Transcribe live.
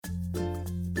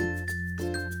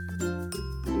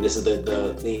And this is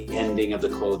the ending of the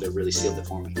quote that really sealed it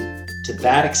for me. To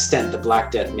that extent, the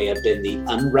Black Death may have been the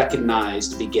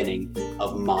unrecognized beginning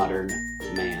of modern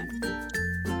man.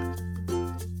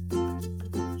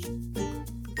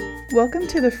 Welcome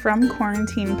to the From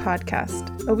Quarantine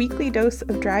podcast, a weekly dose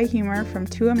of dry humor from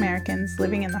two Americans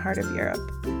living in the heart of Europe.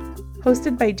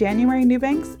 Hosted by January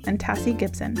Newbanks and Tassie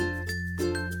Gibson.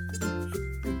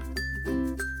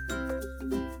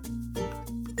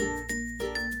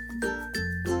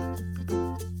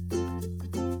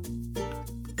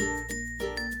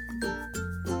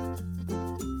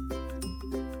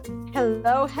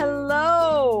 Hello,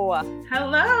 hello.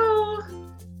 Hello.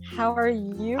 How are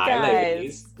you guys? Hi,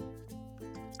 ladies.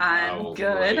 I'm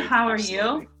good. Great. How are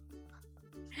you?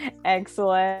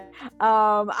 Excellent.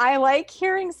 I like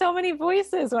hearing so many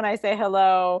voices when I say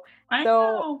hello. I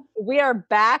know. We are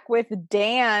back with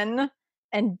Dan.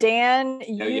 And Dan,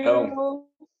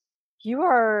 you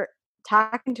are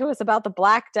talking to us about the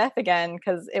Black Death again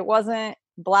because it wasn't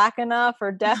black enough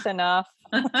or death enough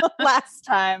last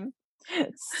time.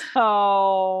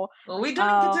 So Well, we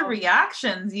didn't get to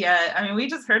reactions yet. I mean, we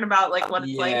just heard about like what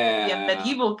it's like to be a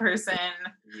medieval person.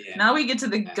 Yeah. Now we get to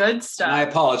the good stuff. And I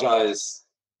apologize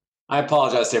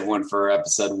to everyone for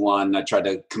episode 1. I tried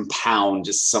to compound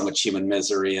just so much human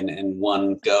misery in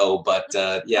one go, but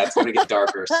it's going to get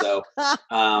darker. So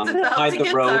hide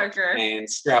the rope darker. And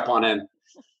strap on in.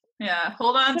 Yeah,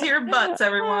 hold on to your butts,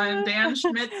 everyone. Dan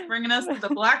Schmidt's bringing us the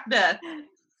Black Death.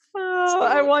 Oh,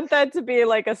 I want that to be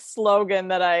like a slogan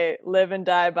that I live and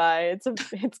die by.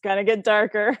 It's gonna get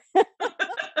darker.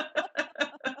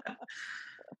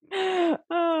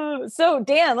 So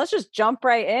Dan, let's just jump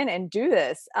right in and do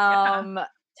this.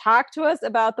 Talk to us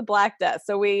about the Black Death.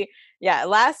 So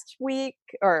last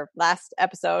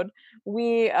episode,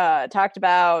 we talked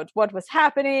about what was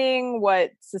happening,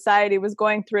 what society was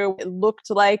going through, what it looked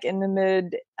like in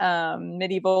the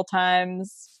medieval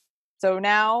times. So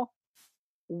now,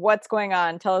 what's going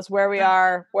on? Tell us where we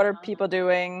are. What are people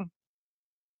doing?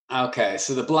 Okay,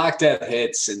 so the Black Death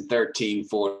hits in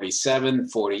 1347,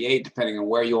 48, depending on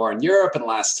where you are in Europe, and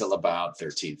lasts till about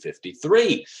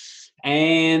 1353.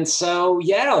 And so,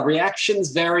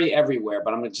 reactions vary everywhere,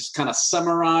 but I'm going to just kind of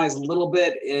summarize a little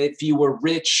bit. If you were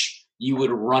rich, you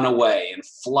would run away, and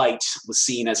flight was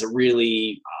seen as a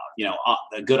really,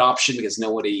 a good option because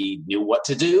nobody knew what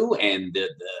to do. And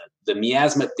the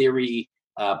miasma theory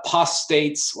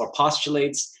postulates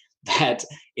that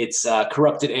it's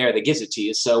corrupted air that gives it to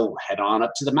you. So head on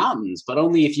up to the mountains, but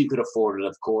only if you could afford it,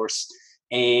 of course.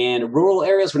 And rural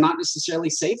areas were not necessarily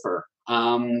safer.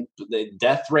 The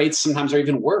death rates sometimes are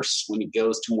even worse when it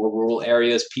goes to more rural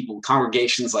areas.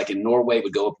 Congregations like in Norway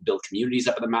would go up and build communities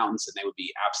up in the mountains, and they would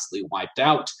be absolutely wiped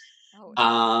out.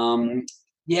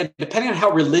 Depending on how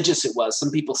religious it was, some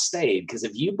people stayed, because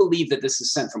if you believe that this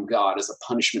is sent from God as a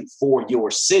punishment for your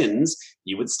sins,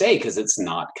 you would stay because it's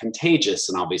not contagious.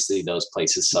 And obviously those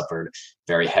places suffered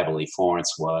very heavily.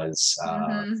 Florence was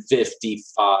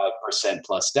 55%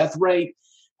 plus death rate.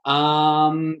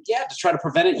 To try to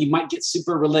prevent it, you might get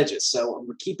super religious. So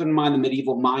keep in mind the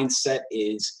medieval mindset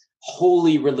is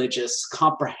wholly religious,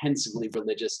 comprehensively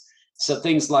religious. So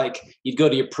things like you'd go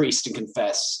to your priest and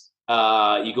confess.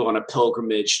 You go on a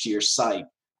pilgrimage to your site.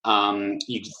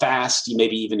 You fast. You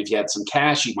maybe even if you had some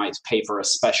cash, you might pay for a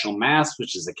special mass,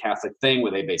 which is a Catholic thing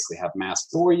where they basically have mass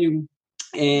for you.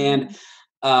 And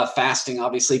fasting,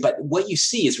 obviously. But what you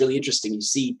see is really interesting. You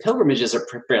see pilgrimages are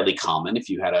fairly common. If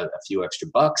you had a few extra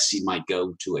bucks, you might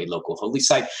go to a local holy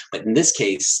site. But in this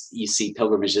case, you see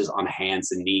pilgrimages on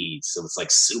hands and knees. So it's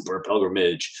like super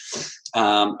pilgrimage.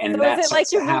 And so that is it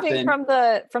like you're moving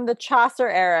happen from the Chaucer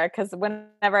era? Because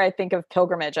whenever I think of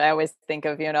pilgrimage, I always think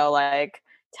of, like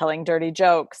telling dirty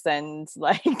jokes and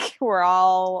like we're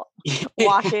all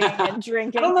walking and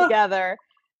drinking together.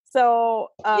 So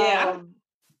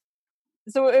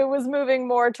so it was moving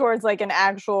more towards like an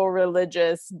actual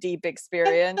religious, deep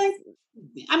experience.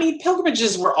 I mean,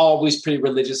 pilgrimages were always pretty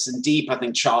religious and deep. I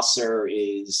think Chaucer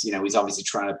is, he's obviously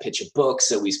trying to pitch a book,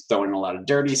 so he's throwing in a lot of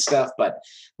dirty stuff. But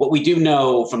what we do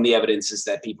know from the evidence is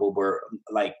that people were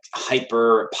like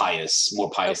hyper pious, more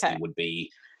pious than would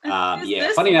be.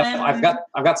 Funny enough,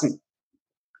 I've got some.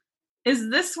 Is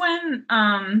this when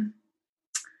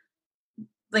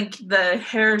like the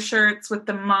hair shirts with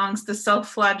the monks, the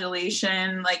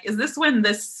self-flagellation, like, is this when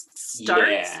this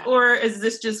starts or is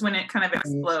this just when it kind of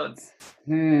explodes?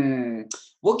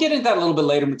 We'll get into that a little bit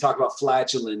later when we talk about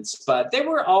flagellants, but there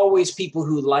were always people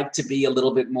who liked to be a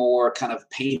little bit more kind of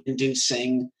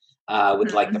pain-inducing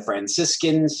with like the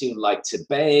Franciscans who liked to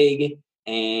beg.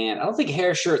 And I don't think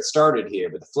hair shirts started here,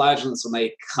 but the flagellants, when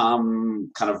they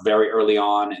come kind of very early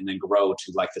on and then grow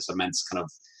to like this immense kind of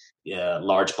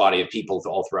large body of people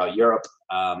all throughout Europe.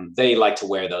 They like to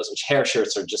wear those, which hair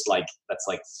shirts are just like, that's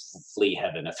like flea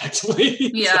heaven, effectively.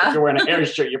 Yeah. So if you're wearing a hair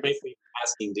shirt, you're basically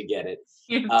asking to get it.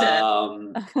 You're dead.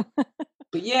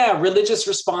 But yeah, religious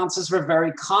responses were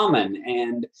very common.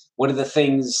 And one of the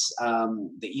things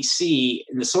that you see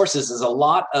in the sources is a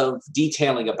lot of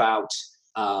detailing about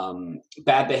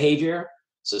bad behavior.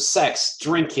 So sex,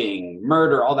 drinking,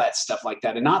 murder, all that stuff like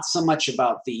that. And not so much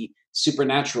about the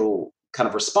supernatural kind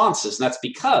of responses. And that's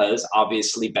because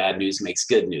obviously bad news makes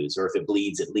good news, or if it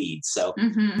bleeds, it leads. So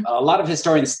a lot of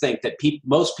historians think that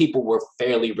most people were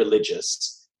fairly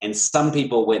religious. And some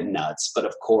people went nuts, but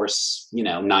of course,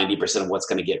 90% of what's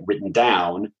going to get written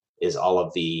down is all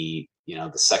of the,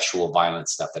 the sexual violent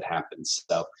stuff that happens.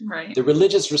 So the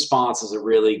religious response is a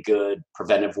really good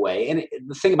preventive way. And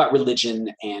the thing about religion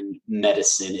and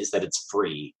medicine is that it's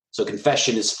free. So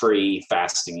confession is free,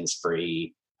 fasting is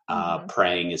free,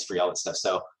 praying is free, all that stuff.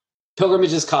 So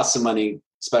pilgrimages cost some money,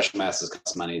 special masses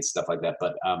cost money and stuff like that.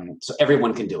 But so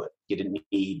everyone can do it. You didn't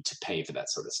need to pay for that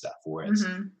sort of stuff. Whereas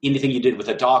anything you did with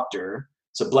a doctor,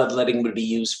 so bloodletting would be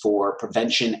used for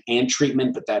prevention and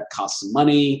treatment, but that costs some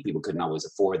money. People couldn't always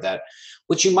afford that.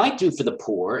 What you might do for the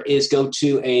poor is go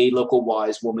to a local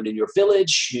wise woman in your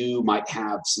village who might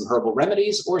have some herbal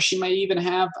remedies, or she might even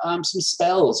have some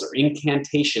spells or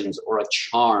incantations or a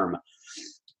charm.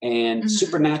 And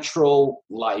supernatural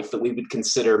life that we would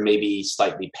consider maybe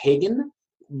slightly pagan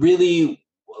really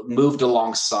moved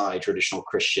alongside traditional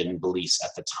Christian beliefs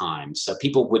at the time. So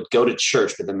people would go to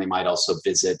church, but then they might also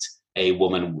visit a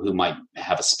woman who might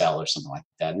have a spell or something like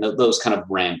that. And those kind of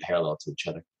ran parallel to each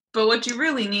other. But what you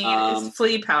really need is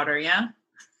flea powder, yeah?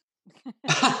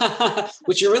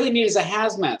 What you really need is a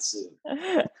hazmat suit.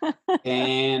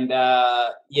 And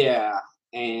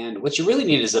and what you really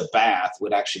need is a bath,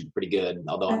 would actually be pretty good,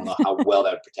 although I don't know how well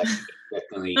that would protect you.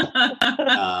 Definitely.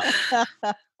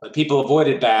 But people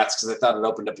avoided baths because they thought it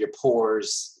opened up your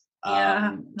pores.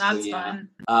 That's fun.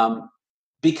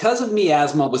 Because of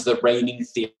miasma was the reigning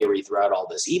theory throughout all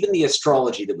this. Even the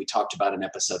astrology that we talked about in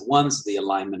episode 1, so the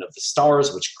alignment of the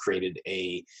stars, which created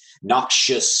a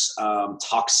noxious,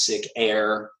 toxic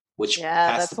air, which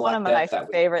that's one of my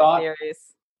favorite theories.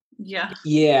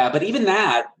 Yeah, but even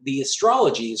that, the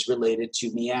astrology is related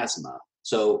to miasma.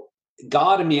 So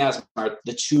God and miasma are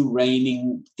the two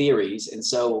reigning theories. And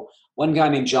so one guy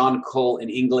named John Cole in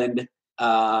England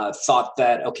thought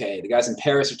that, okay, the guys in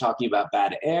Paris are talking about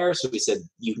bad air. So he said,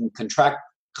 you can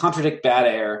contradict bad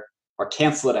air or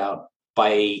cancel it out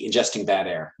by ingesting bad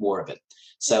air, more of it.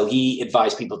 So he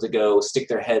advised people to go stick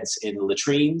their heads in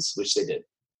latrines, which they did.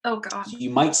 Oh, God. So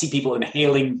you might see people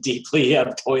inhaling deeply out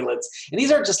of toilets. And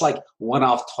these are just like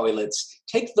one-off toilets.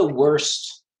 Take the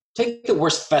worst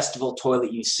festival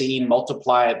toilet you've seen,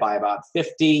 multiply it by about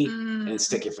 50, and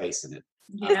stick your face in it.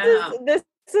 Yeah. This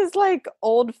is like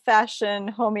old-fashioned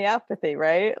homeopathy,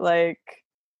 right? Like,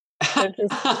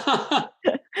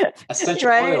 essential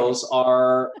oils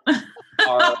are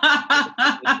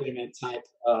a legitimate type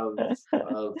of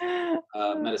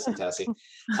medicine testing.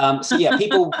 So yeah,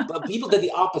 people did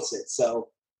the opposite. So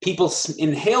people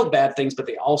inhaled bad things, but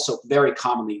they also very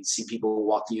commonly see people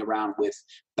walking around with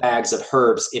bags of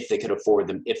herbs if they could afford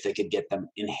them, if they could get them,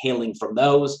 inhaling from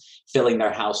those, filling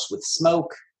their house with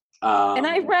smoke. And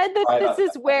I read that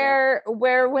this is where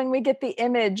when we get the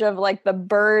image of like the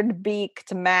bird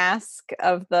beaked mask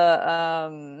of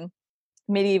the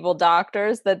medieval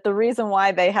doctors, that the reason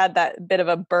why they had that bit of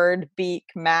a bird beak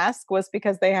mask was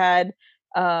because they had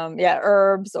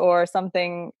herbs or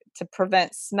something to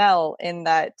prevent smell in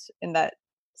that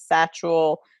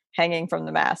satchel hanging from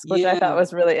the mask, which I thought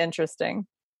was really interesting.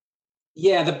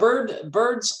 Yeah, the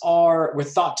birds were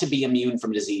thought to be immune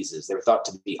from diseases. They were thought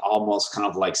to be almost kind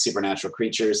of like supernatural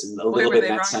creatures, and a little bit in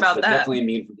that sense, but definitely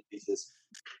immune from diseases.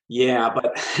 Yeah,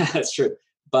 but that's true.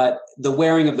 But the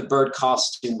wearing of the bird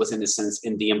costume was, in a sense,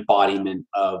 in the embodiment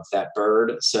of that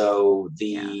bird. So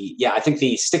I think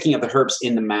the sticking of the herbs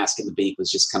in the mask and the beak was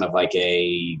just kind of like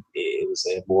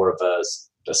more of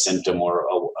a symptom or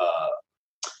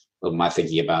what am I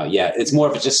thinking about? Yeah, it's more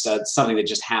of just something that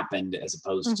just happened as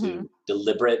opposed to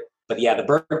deliberate. But yeah, the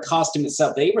bird costume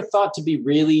itself, they were thought to be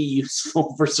really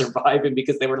useful for surviving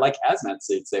because they were like hazmat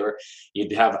suits.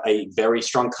 You'd have a very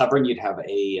strong covering. You'd have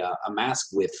a mask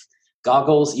with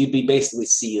goggles. You'd be basically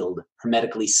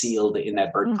hermetically sealed in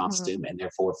that bird costume, and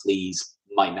therefore fleas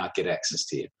might not get access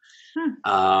to you.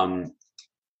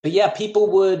 But yeah, people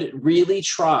would really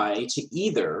try to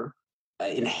either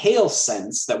inhale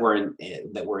scents that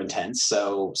were intense,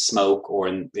 so smoke or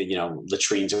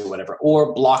latrines or whatever,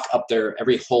 or block up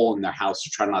every hole in their house to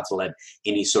try not to let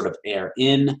any sort of air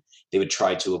in. They would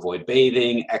try to avoid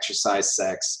bathing, exercise,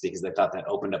 sex, because they thought that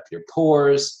opened up your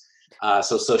pores.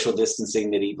 So social distancing,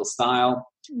 medieval style.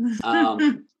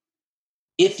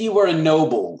 If you were a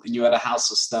noble and you had a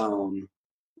house of stone,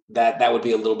 that would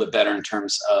be a little bit better in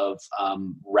terms of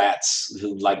rats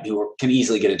who can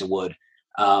easily get into wood.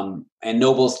 And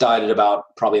nobles died at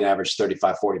about probably an average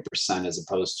 35-40% as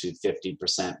opposed to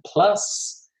 50%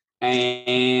 plus.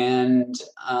 And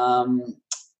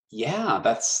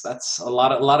that's a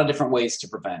lot of different ways to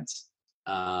prevent.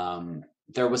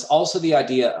 There was also the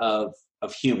idea of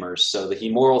humors. So the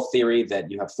humoral theory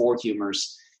that you have 4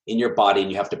 humors in your body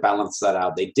and you have to balance that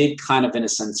out. They did kind of, in a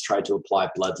sense, try to apply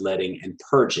bloodletting and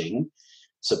purging.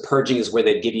 So purging is where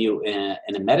they'd give you an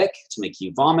emetic to make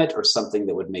you vomit or something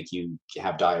that would make you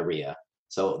have diarrhea.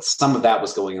 So some of that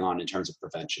was going on in terms of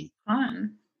prevention.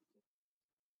 Fun.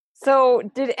 So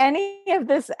did any of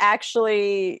this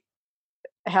actually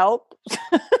help?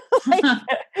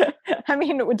 I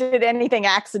mean, did anything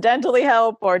accidentally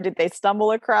help, or did they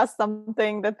stumble across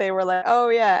something that they were like, oh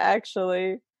yeah,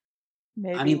 actually,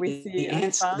 maybe we see the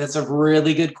answer? That's a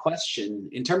really good question.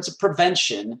 In terms of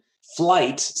prevention,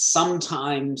 flight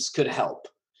sometimes could help.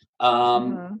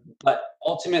 But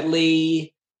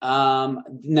ultimately, no,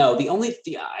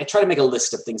 I try to make a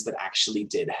list of things that actually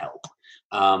did help.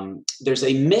 There's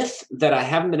a myth that I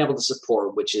haven't been able to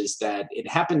support, which is that it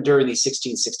happened during the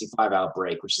 1665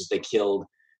 outbreak, which is they killed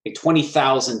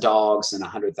 20,000 dogs and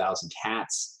 100,000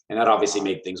 cats. And that obviously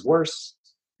made things worse.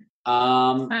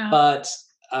 So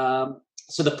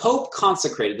the Pope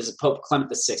consecrated, this is Pope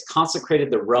Clement VI,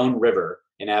 consecrated the Rhone River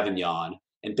in Avignon.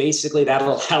 And basically that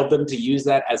allowed them to use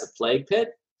that as a plague pit.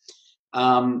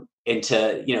 And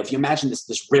to, if you imagine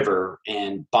this river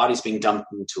and bodies being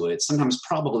dumped into it, sometimes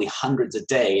probably hundreds a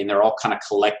day, and they're all kind of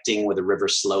collecting where the river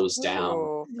slows down.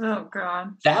 Oh,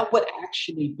 God. That would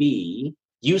actually be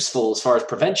useful as far as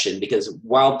prevention, because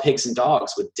wild pigs and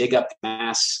dogs would dig up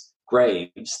mass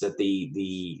graves that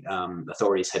the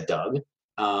authorities had dug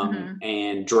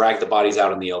and drag the bodies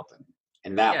out in the open.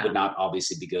 And that would not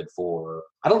obviously be good for,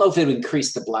 I don't know if it would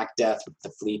increase the Black Death with the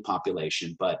flea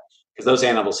population, but because those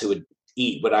animals who would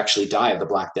eat would actually die of the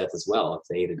Black Death as well if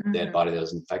they ate a dead body that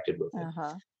was infected with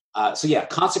it.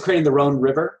 Consecrating the Rhone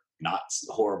River, not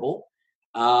horrible.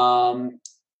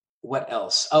 What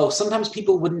else? Oh, sometimes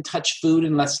people wouldn't touch food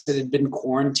unless it had been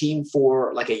quarantined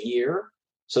for like a year.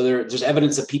 So there's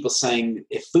evidence of people saying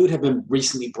if food had been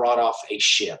recently brought off a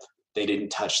ship, they didn't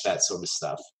touch that sort of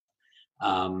stuff.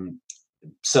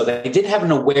 So they did have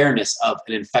an awareness of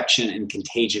an infection and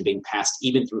contagion being passed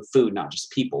even through food, not just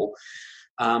people.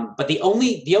 But the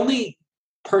only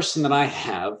person that I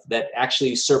have that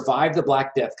actually survived the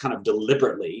Black Death kind of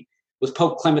deliberately was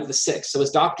Pope Clement VI. So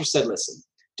his doctor said, listen,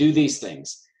 do these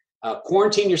things.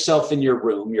 Quarantine yourself in your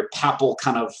room, your papal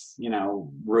kind of,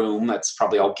 room that's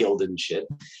probably all gilded and shit.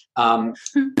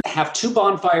 Have 2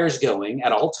 bonfires going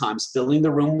at all times, filling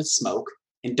the room with smoke,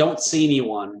 and don't see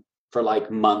anyone for like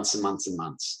months and months and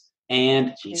months.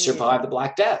 And he survived the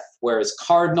Black Death, whereas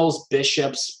cardinals,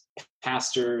 bishops,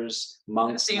 pastors,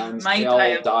 monks, nuns, might die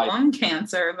of lung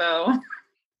cancer, though.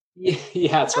 Yeah,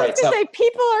 that's right. I was going to say,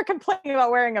 people are complaining about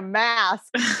wearing a mask.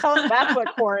 That's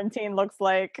what quarantine looks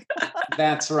like.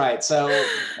 That's right. So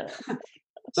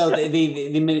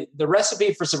the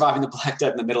recipe for surviving the Black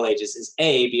Death in the Middle Ages is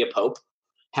A, be a pope,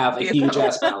 have a huge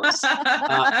ass palace,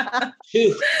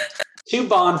 2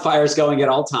 bonfires going at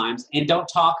all times, and don't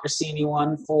talk or see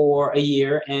anyone for a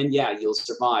year, and you'll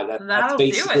survive. That's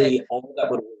basically all that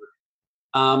would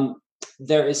work.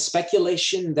 There is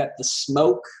speculation that the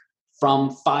smoke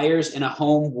from fires in a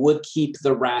home would keep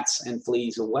the rats and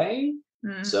fleas away.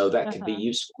 So that could be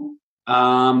useful.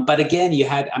 But again, you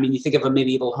think of a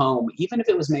medieval home, even if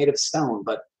it was made of stone,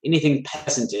 but anything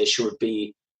peasantish would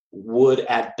be wood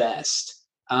at best.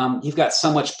 You've got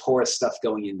so much porous stuff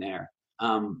going in there.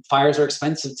 Fires are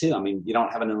expensive too. You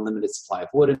don't have an unlimited supply of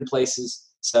wood in places.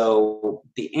 So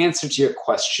the answer to your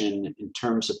question in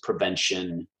terms of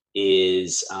prevention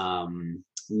is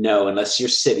no, unless your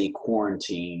city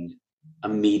quarantined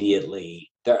immediately.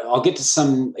 I'll get to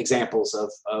some examples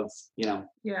of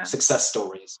success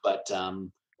stories, but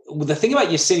the thing about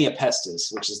Yersinia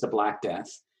pestis, which is the Black Death,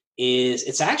 is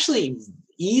it's actually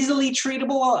easily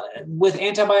treatable with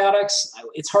antibiotics.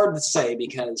 It's hard to say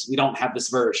because we don't have this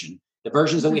version. The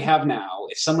versions that we have now,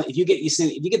 if you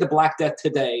get the Black Death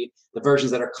today, the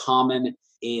versions that are common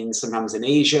sometimes in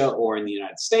Asia or in the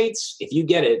United States, if you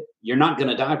get it, you're not going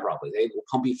to die probably. They will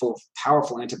pump you full of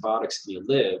powerful antibiotics and you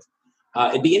live.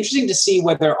 It'd be interesting to see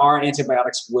whether our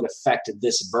antibiotics would affect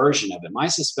this version of it. My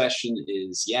suspicion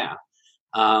is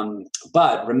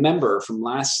but remember from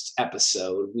last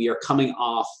episode, we are coming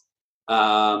off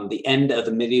the end of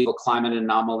the medieval climate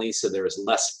anomaly, so there is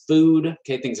less food.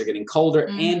 Okay, things are getting colder,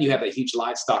 and you have a huge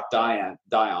livestock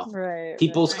die-off. Right.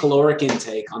 People's caloric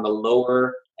intake on the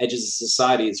lower edges of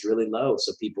society is really low,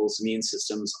 so people's immune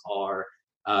systems are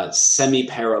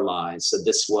semi-paralyzed. So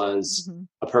this was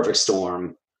a perfect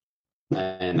storm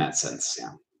in that sense.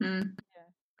 Yeah.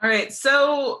 All right.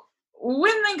 So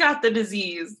when they got the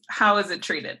disease, how is it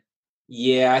treated?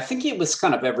 Yeah, I think it was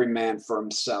kind of every man for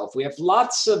himself. We have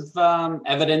lots of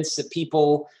evidence that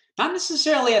people, not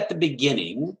necessarily at the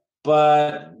beginning,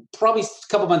 but probably a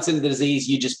couple months into the disease,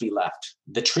 you'd just be left.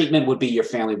 The treatment would be your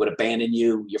family would abandon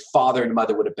you. Your father and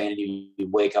mother would abandon you.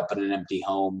 You'd wake up in an empty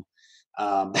home,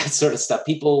 that sort of stuff.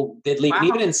 People did leave. And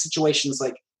even in situations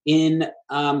like in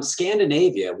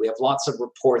Scandinavia, we have lots of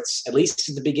reports, at least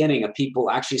at the beginning, of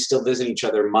people actually still visiting each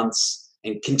other months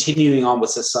and continuing on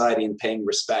with society and paying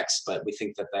respects. But we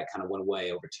think that kind of went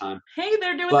away over time. Hey,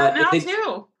 they're doing that now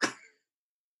too.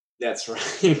 That's right.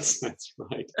 That's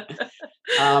right.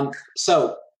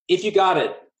 So if you got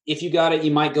it,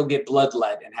 you might go get blood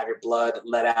let and have your blood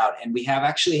let out. And we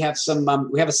have some,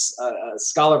 we have a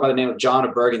scholar by the name of John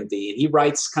of Burgundy, and he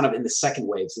writes kind of in the second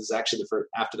wave. This is actually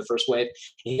after the first wave.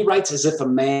 And he writes as if a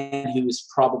man who's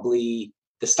probably,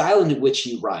 the style in which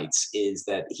he writes is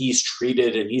that he's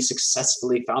treated and he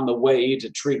successfully found the way to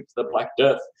treat the Black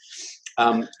Death.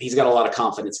 He's got a lot of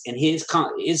confidence, and his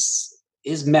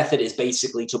method is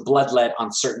basically to bloodlet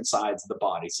on certain sides of the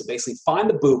body. So basically find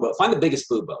the biggest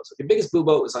bubo. So if your biggest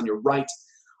bubo is on your right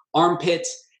armpit,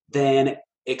 then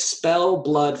expel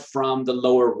blood from the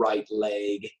lower right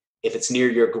leg. If it's near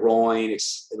your groin,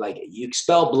 you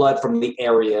expel blood from the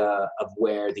area of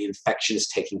where the infection is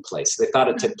taking place. So they thought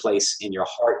it took place in your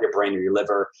heart, your brain, or your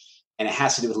liver, and it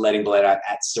has to do with letting blood out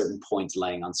at certain points,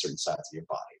 laying on certain sides of your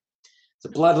body.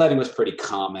 So bloodletting was pretty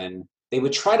common. They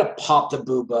would try to pop the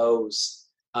buboes,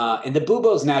 and the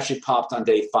buboes naturally popped on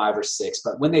day 5 or 6,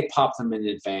 but when they popped them in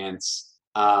advance,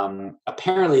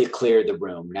 apparently it cleared the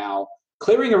room. Now,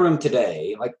 clearing a room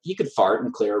today, like you could fart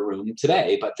and clear a room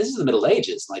today, but this is the Middle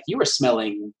Ages. Like you were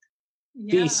smelling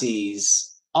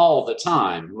feces all the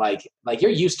time. Like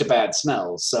you're used to bad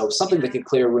smells. So something that could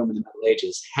clear a room in the Middle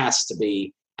Ages has to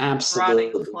be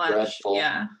absolutely dreadful.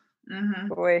 Yeah. Mm-hmm.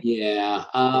 Boy. Yeah.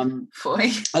 Boy.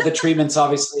 Other treatments,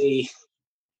 obviously,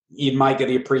 you might go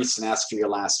to your priest and ask for your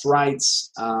last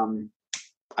rites.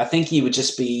 I think he would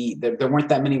just be, there weren't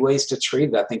that many ways to treat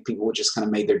it. I think people would just kind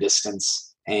of made their distance.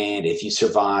 And if you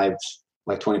survived,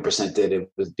 like 20% did,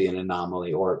 it would be an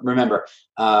anomaly. Or remember,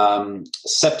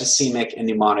 septicemic and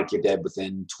pneumonic, you're dead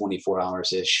within 24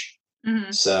 hours-ish.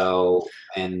 Mm-hmm. So,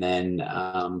 and then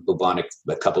bubonic,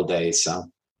 a couple days.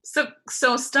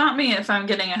 So stop me if I'm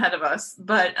getting ahead of us,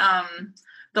 but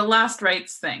the last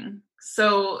rites thing.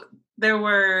 So it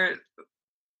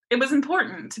was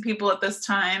important to people at this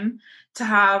time to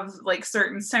have like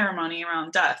certain ceremony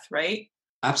around death, right?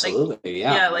 Absolutely,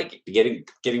 yeah. Like getting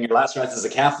your last rites as a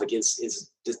Catholic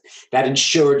is that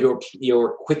ensured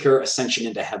your quicker ascension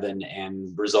into heaven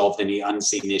and resolved any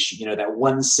unseen issue. You know, that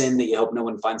one sin that you hope no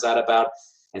one finds out about.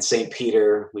 And St.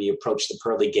 Peter, when you approach the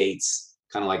pearly gates,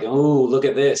 kind of like, oh, look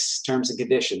at this, terms and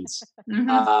conditions.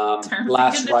 Mm-hmm.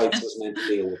 Last rites was meant to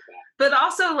deal with that. But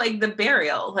also, like, the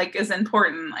burial, like, is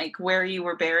important, like, where you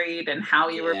were buried and how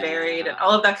you were buried and all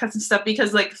of that kind of stuff,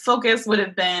 because, like, focus would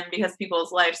have been, because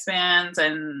people's lifespans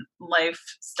and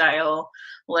lifestyle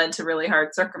led to really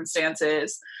hard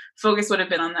circumstances, focus would have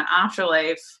been on the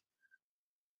afterlife,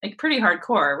 like, pretty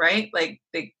hardcore, right? Like,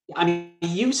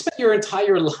 you spent your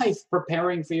entire life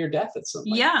preparing for your death at some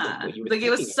point. Yeah, like, it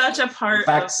was such a part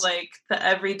of, like, the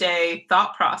everyday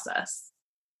thought process.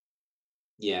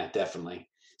 Yeah, definitely.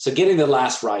 So getting the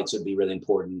last rites would be really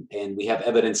important. And we have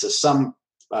evidence of some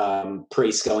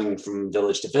priests going from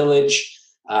village to village.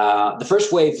 The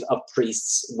first wave of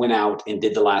priests went out and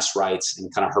did the last rites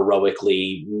and kind of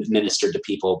heroically ministered to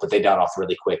people, but they died off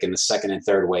really quick. And the second and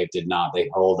third wave did not. They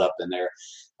holed up in their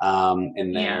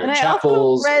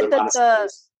chapels. I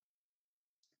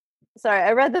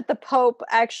read that the Pope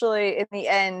actually in the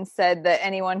end said that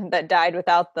anyone that died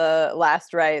without the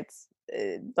last rites,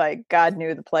 like God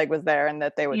knew the plague was there and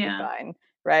that they would be fine,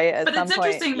 right? But it's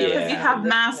interesting because you have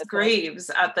mass graves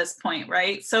at this point,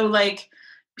 right? So like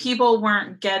people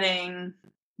weren't getting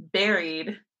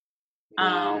buried,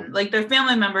 like their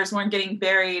family members weren't getting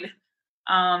buried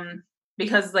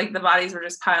because like the bodies were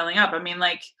just piling up. I mean,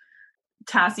 like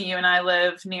Tassie, you and I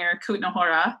live near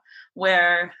Kutna-Hora,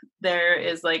 where there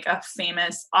is like a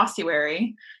famous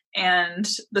ossuary, and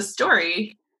the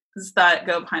story that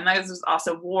go behind that, there's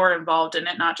also war involved in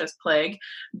it, not just plague,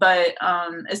 but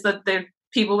is that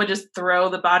people would just throw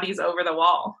the bodies over the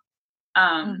wall.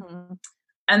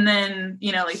 And then,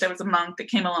 like there was a monk that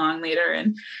came along later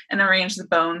and arranged the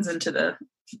bones into the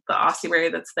ossuary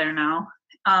that's there now.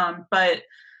 But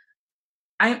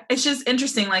it's just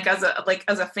interesting, like as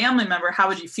a family member, how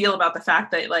would you feel about the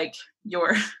fact that like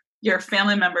your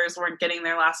family members weren't getting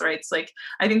their last rites? Like,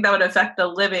 I think that would affect the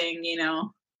living,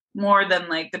 more than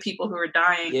like the people who are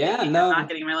dying. Yeah, not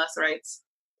getting my last rites.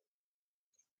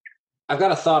 I've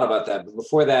got a thought about that. But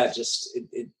before that, just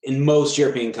in most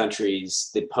European countries,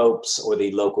 the popes or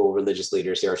the local religious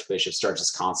leaders, the archbishops, start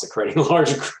just consecrating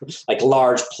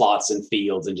large plots and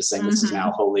fields and just saying this is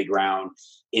now holy ground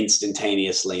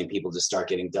instantaneously, and people just start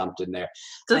getting dumped in there.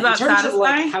 Does that satisfy? Of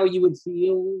like how you would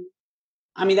feel,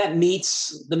 I mean, that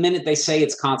meets the minute they say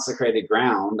it's consecrated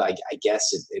ground. I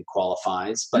guess it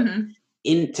qualifies. But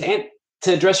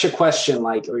to address your question,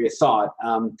 or your thought,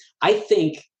 I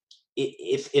think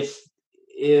if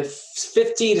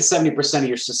 50 to 70% of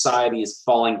your society is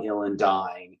falling ill and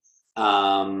dying,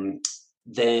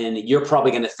 then you're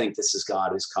probably going to think this is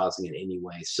God who's causing it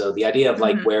anyway. So the idea of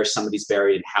where somebody's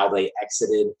buried and how they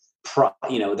exited,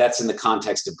 that's in the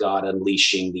context of God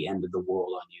unleashing the end of the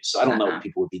world on you. So I don't know if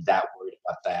people would be that worried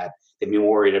about that. They'd be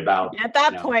worried about. At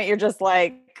that point, you're just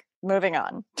like moving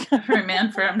on. For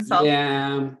man for himself.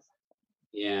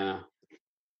 Yeah.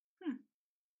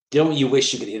 Don't you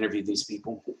wish you could interview these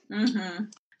people? Mm-hmm.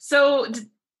 So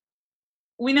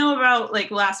we know about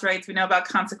last rites. We know about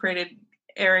consecrated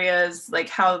areas, like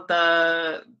how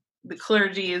the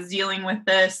clergy is dealing with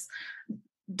this.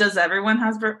 Does everyone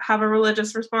have a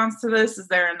religious response to this? Is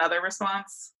there another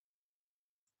response?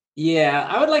 Yeah,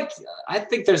 I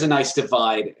think there's a nice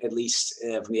divide, at least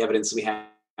from the evidence we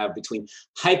have, between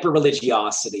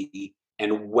hyper-religiosity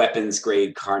and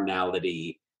weapons-grade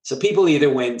carnality. So people either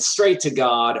went straight to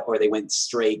God or they went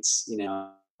straight,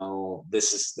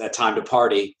 this is the time to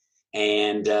party.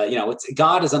 And,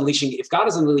 God is unleashing, if God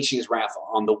is unleashing his wrath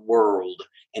on the world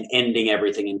and ending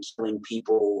everything and killing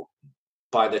people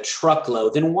by the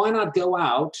truckload, then why not go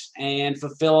out and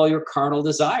fulfill all your carnal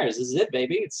desires? This is it,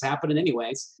 baby. It's happening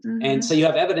anyways. And so you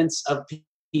have evidence of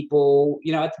people,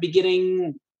 at the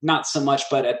beginning, not so much,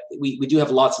 but we do have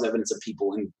lots of evidence of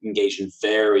people engaged in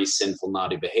very sinful,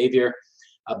 naughty behavior.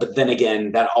 But then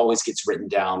again, that always gets written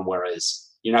down, whereas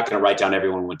you're not going to write down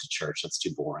everyone went to church. That's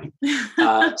too boring.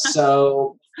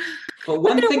 But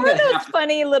one thing that those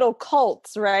funny little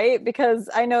cults, right? Because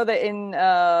I know that in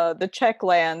the Czech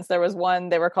lands, there was one,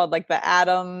 they were called like the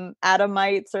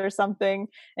Adamites or something.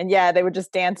 And they would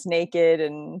just dance naked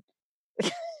and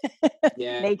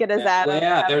naked as Adam.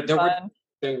 Well,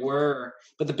 there were.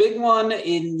 But the big one,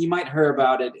 you might hear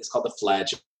about it, is called the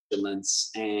Flagellants.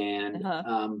 And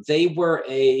they were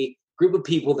a group of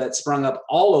people that sprung up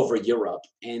all over Europe,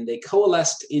 and they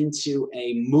coalesced into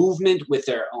a movement with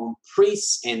their own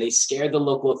priests, and they scared the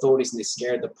local authorities and they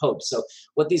scared the Pope. So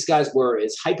what these guys were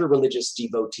is hyper-religious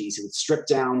devotees who would strip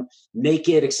down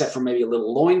naked except for maybe a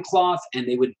little loincloth, and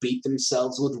they would beat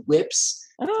themselves with whips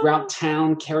throughout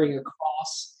town carrying a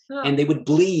cross, and they would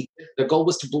bleed. Their goal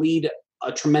was to bleed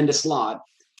a tremendous lot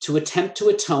to attempt to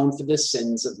atone for the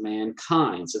sins of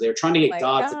mankind. So they're trying to get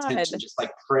God's attention, just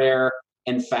like prayer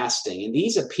and fasting. And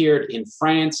these appeared in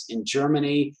France, in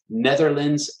Germany,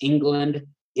 Netherlands, England,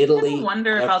 Italy. I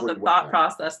wonder about the thought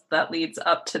process that leads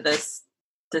up to this,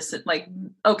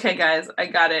 okay, guys, I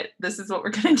got it. This is what we're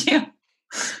going to do.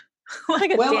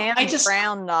 Like a Dan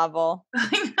Brown novel.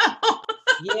 I know.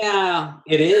 Yeah,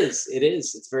 it is.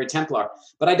 It's very Templar.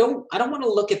 But I don't want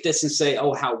to look at this and say,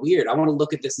 oh, how weird. I want to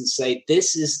look at this and say,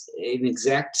 this is an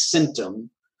exact symptom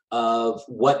of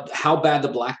how bad the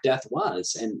Black Death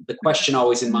was. And the question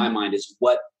always in my mind is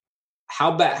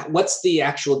how bad, what's the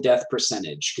actual death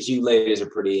percentage? Because you ladies are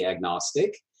pretty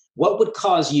agnostic. What would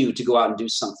cause you to go out and do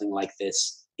something like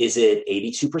this? Is it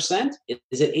 82%?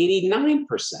 Is it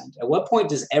 89%? At what point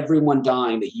does everyone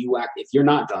dying that you act, if you're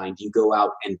not dying, do you go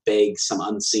out and beg some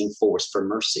unseen force for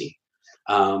mercy?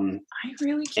 I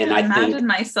really can't imagine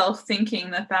myself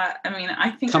thinking that. I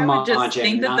think I would just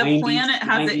think that the planet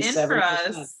has it in for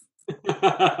us.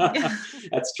 Yeah.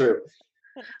 That's true.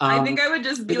 I think I would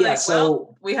just be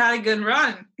we had a good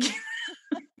run.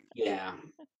 Yeah.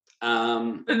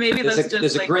 But maybe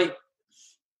there's a great.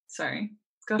 Sorry.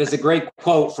 There's a great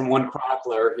quote from one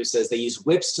chronicler who says they used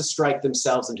whips to strike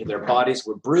themselves until their bodies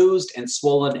were bruised and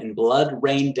swollen and blood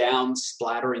rained down,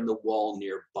 splattering the wall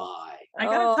nearby. I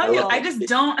gotta tell you, I just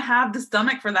don't have the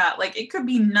stomach for that. It could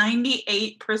be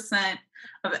 98%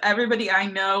 of everybody I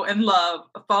know and love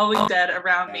falling dead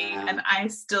around me, and I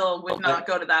still would not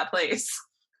go to that place.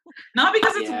 Not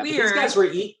because it's weird.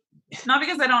 Not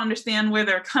because I don't understand where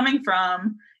they're coming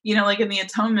from, in the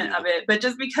atonement of it, but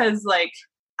just because,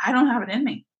 I don't have it in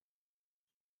me.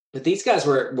 But these guys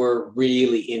were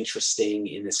really interesting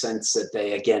in the sense that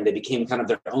they became kind of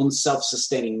their own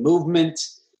self-sustaining movement.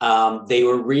 They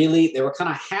were kind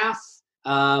of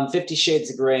half 50 Shades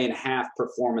of Grey and half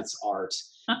performance art.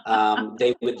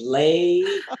 They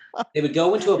would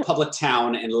go into a public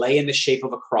town and lay in the shape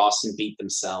of a cross and beat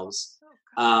themselves.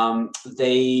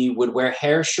 They would wear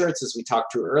hair shirts, as we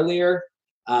talked to earlier,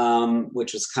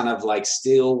 which was kind of like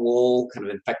steel wool, kind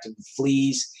of infected with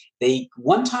fleas.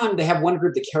 One have one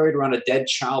group that carried around a dead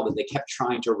child that they kept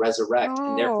trying to resurrect,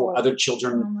 and therefore other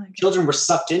children were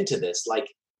sucked into this. Like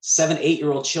 7,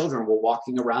 8-year-old children were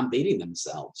walking around beating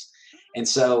themselves. And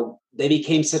so they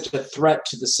became such a threat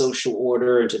to the social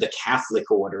order and to the Catholic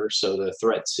order. So the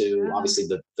threat to obviously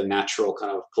the natural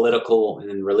kind of political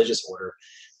and religious order,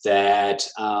 that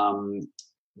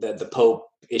the Pope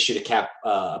issued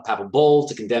a papal bull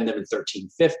to condemn them in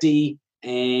 1350.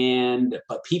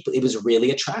 But it was really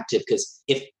attractive, because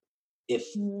if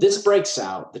this breaks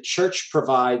out, the church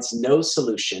provides no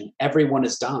solution, everyone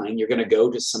is dying, you're going to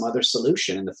go to some other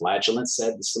solution. And the Flagellants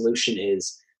said the solution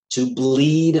is to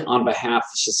bleed on behalf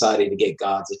of society to get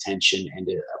God's attention and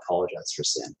to apologize for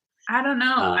sin. I don't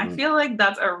know. I feel like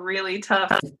that's a really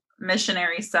tough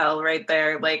missionary sell right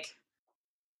there. Like,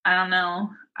 I don't know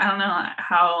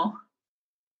how.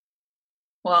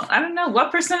 Well, I don't know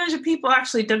what percentage of people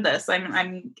actually did this.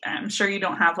 I'm sure you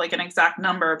don't have like an exact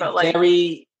number, but like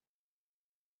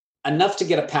enough to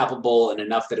get a papal bull and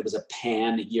enough that it was a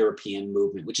pan-European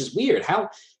movement, which is weird. How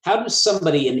does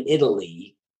somebody in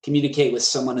Italy communicate with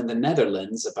someone in the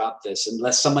Netherlands about this,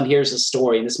 unless someone hears a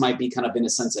story? And this might be kind of, in a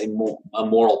sense, a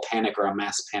moral panic or a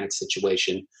mass panic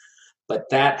situation. But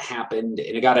that happened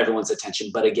and it got everyone's attention.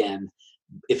 But again,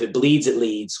 if it bleeds, it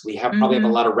leads. We probably have a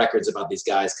lot of records about these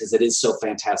guys because it is so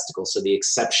fantastical. So the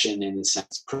exception, in a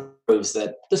sense, proves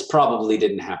that this probably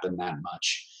didn't happen that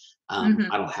much.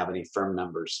 I don't have any firm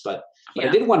numbers, but what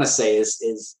I did want to say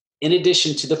is in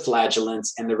addition to the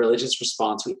Flagellants and the religious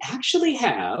response, we actually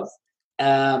have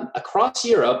across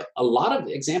Europe a lot of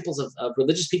examples of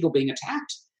religious people being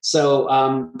attacked. So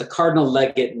the cardinal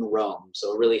legate in Rome,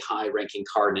 so a really high-ranking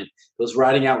cardinal, was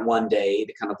riding out one day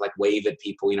to kind of like wave at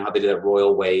people. You know how they do that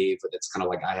royal wave? That's kind of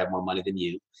like, I have more money than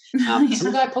you.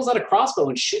 Some guy pulls out a crossbow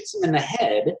and shoots him in the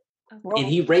head, and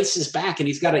he races back, and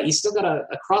he's still got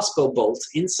a crossbow bolt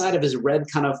inside of his red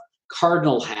kind of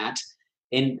cardinal hat.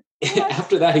 And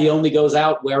after that, he only goes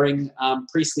out wearing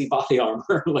priestly body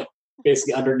armor, like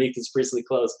basically underneath his priestly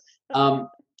clothes.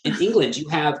 In England, you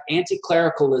have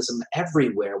anti-clericalism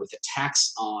everywhere with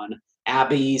attacks on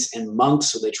abbeys and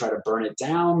monks, so they try to burn it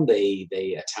down. They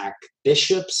attack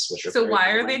bishops, which are so why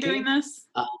are they doing this?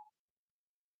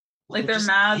 Like they're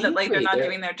mad that like they're not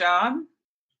doing their job?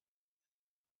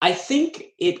 I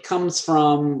think it comes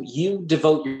from you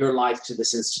devote your life to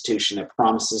this institution that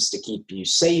promises to keep you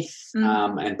safe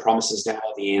and promises to have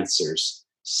the answers.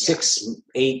 6,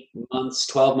 8 months,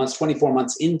 12 months, 24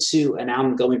 months into an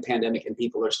ongoing pandemic and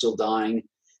people are still dying.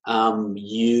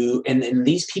 And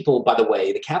these people, by the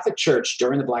way, the Catholic Church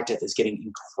during the Black Death is getting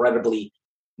incredibly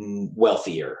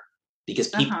wealthier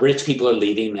because rich people are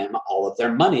leaving them all of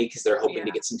their money because they're hoping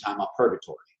to get some time off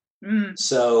purgatory.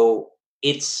 So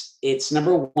it's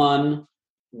number one,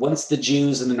 once the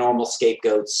Jews and the normal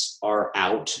scapegoats are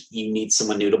out, you need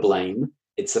someone new to blame.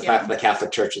 It's the fact that the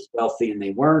Catholic Church is wealthy and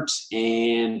they weren't,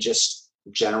 and just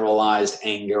generalized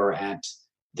anger at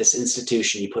this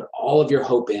institution. You put all of your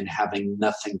hope in having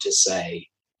nothing to say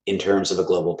in terms of a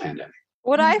global pandemic.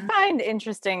 What I find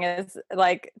interesting is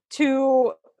like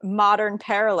two modern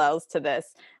parallels to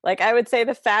this. Like I would say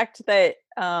the fact that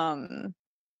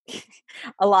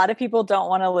a lot of people don't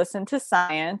want to listen to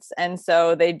science, and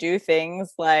so they do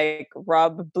things like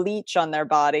rub bleach on their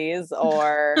bodies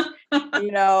or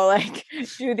like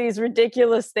do these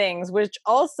ridiculous things, which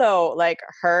also like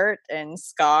hurt and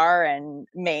scar and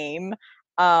maim.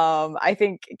 I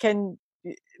think can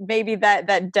maybe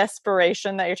that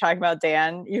desperation that you're talking about,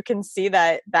 Dan, you can see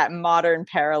that modern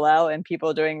parallel in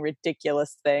people doing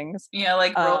ridiculous things. Yeah,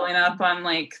 like rolling up on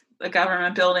like a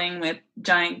government building with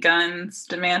giant guns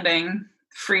demanding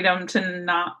freedom to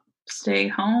not stay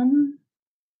home.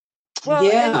 Well,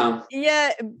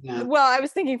 well, I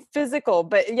was thinking physical,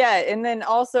 but and then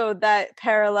also that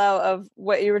parallel of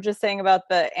what you were just saying about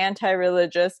the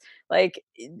anti-religious, like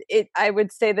I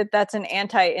would say that's an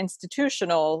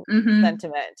anti-institutional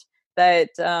sentiment that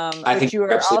I think you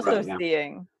are also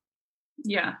seeing.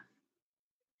 Yeah,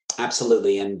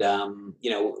 absolutely. And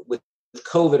with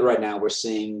COVID right now, we're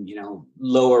seeing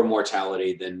lower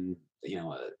mortality than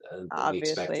we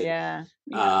expected. Yeah.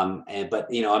 But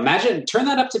imagine turn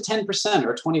that up to 10%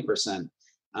 or 20%.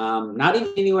 not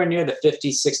even anywhere near the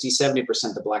 50, 60,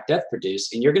 70% the Black Death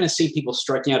produced. And you're going to see people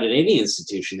striking out at any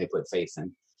institution they put faith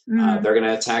in. They're going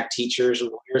to attack teachers,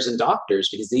 lawyers, and doctors,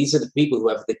 because these are the people who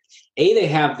have they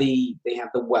have the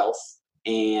wealth,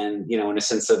 and, you know, in a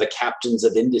sense, they're the captains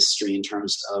of industry in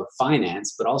terms of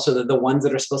finance, but also they're the ones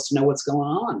that are supposed to know what's going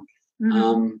on.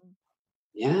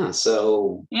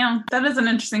 So that is an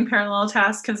interesting parallel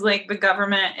task, because like the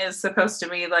government is supposed to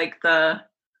be like the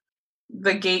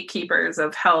gatekeepers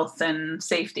of health and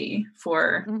safety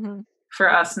for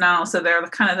us now. So they're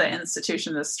kind of the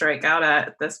institution to strike out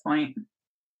at this point.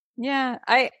 Yeah,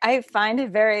 I find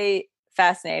it very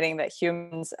fascinating that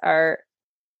humans are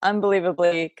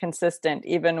unbelievably consistent,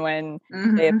 even when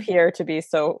they appear to be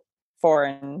so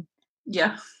foreign.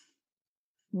 Yeah.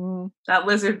 That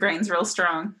lizard brain's real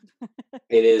strong.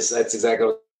 It is. That's exactly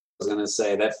what I was going to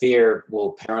say. That fear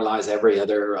will paralyze every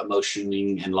other emotion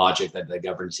and logic that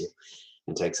governs you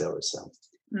and takes over. So.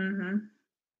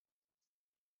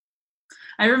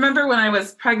 I remember when I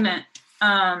was pregnant,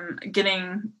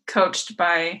 getting coached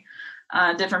by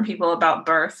different people about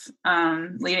birth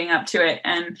leading up to it.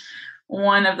 And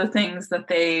one of the things that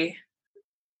they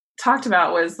talked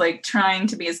about was like trying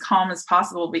to be as calm as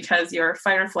possible, because your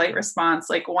fight or flight response,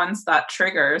 like once that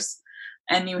triggers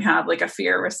and you have like a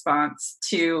fear response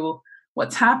to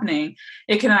what's happening,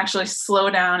 it can actually slow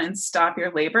down and stop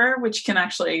your labor, which can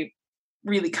actually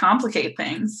really complicate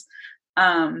things.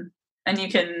 And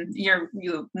you're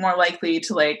more likely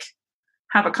to like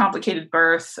have a complicated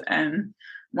birth and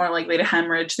more likely to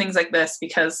hemorrhage, things like this,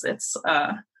 because it's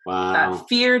that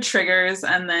fear triggers,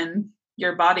 and then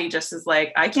your body just is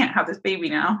like, I can't have this baby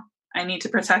now. I need to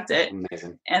protect it.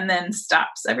 Amazing. And then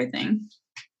stops everything.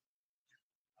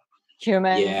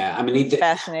 Human. Yeah, I mean,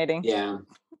 fascinating. Yeah.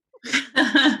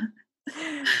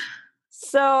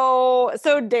 So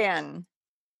Dan,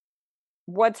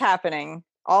 what's happening?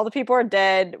 All the people are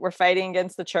dead. We're fighting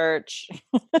against the church.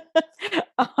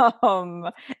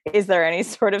 Is there any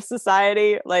sort of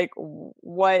society? Like,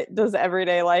 what does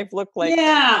everyday life look like?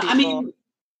 Yeah, I mean,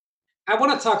 I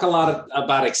want to talk a lot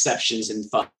about exceptions and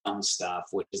fun stuff,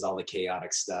 which is all the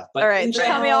chaotic stuff. But all right,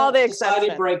 tell me all the exceptions.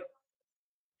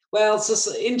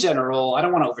 In general, I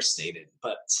don't want to overstate it,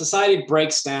 but society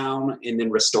breaks down and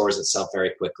then restores itself very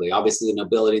quickly. Obviously, the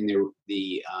nobility and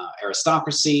the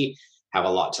aristocracy have a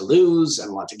lot to lose and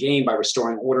a lot to gain by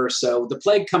restoring order. So the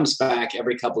plague comes back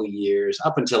every couple of years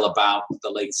up until about the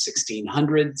late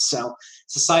 1600s. So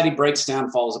society breaks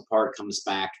down, falls apart, comes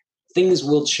back. Things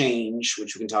will change,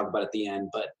 which we can talk about at the end.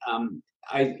 But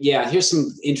here's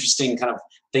some interesting kind of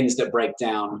things that break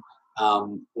down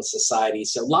with society.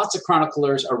 So lots of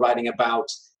chroniclers are writing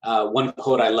about, one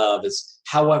quote I love is,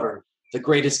 however, the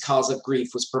greatest cause of grief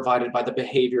was provided by the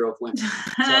behavior of women. So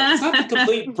it's not the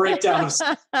complete breakdown of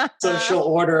social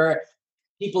order,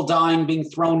 people dying, being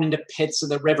thrown into pits of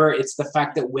the river. It's the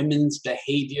fact that women's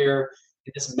behavior,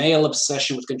 this male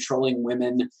obsession with controlling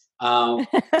women. Some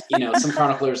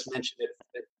chroniclers mention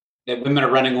that women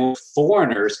are running with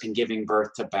foreigners and giving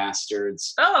birth to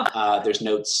bastards. Oh, there's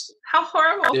notes. How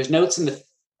horrible. There's notes in the.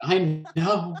 I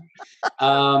know.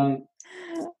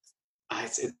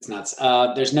 It's nuts.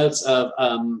 There's notes of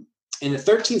in the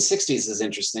 1360s is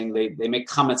interesting. They make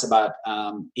comments about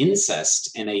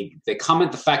incest, and they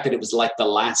comment the fact that it was like the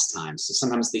last time. So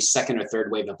sometimes the second or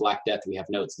third wave of Black Death, we have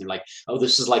notes, and they're like, oh,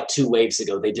 this is like 2 waves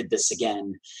ago. They did this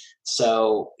again.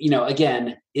 So,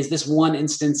 again, is this one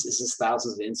instance? Is this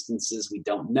thousands of instances? We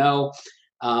don't know.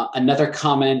 Another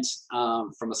comment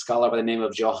from a scholar by the name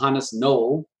of Johannes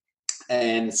Knoll,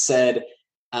 and said,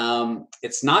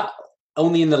 it's not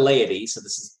only in the laity, so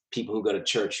this is people who go to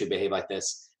church who behave like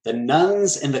this, the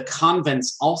nuns in the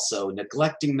convents also,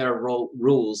 neglecting their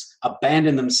rules,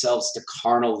 abandon themselves to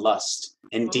carnal lust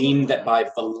and deem that by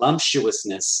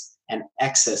voluptuousness and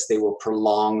excess they will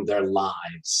prolong their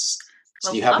lives.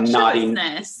 So you have naughty,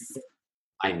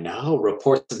 I know,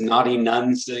 reports of naughty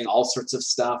nuns doing all sorts of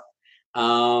stuff.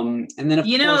 And then, of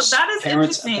course, that is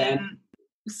interesting.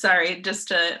 Sorry, just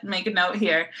to make a note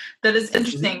here. That is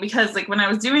interesting because, like, when I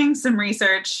was doing some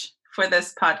research for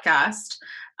this podcast,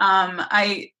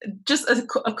 I just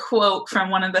a quote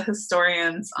from one of the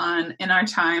historians in our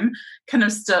time kind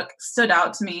of stood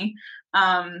out to me,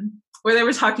 where they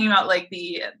were talking about like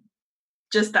the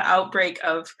outbreak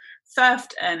of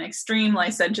theft and extreme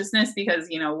licentiousness, because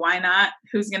why not?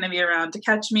 Who's going to be around to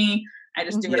catch me? I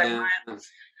just do what I want.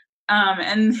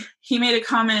 And he made a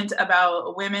comment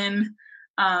about women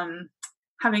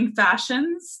having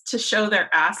fashions to show their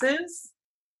asses.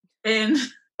 And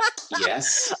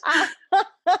yes. So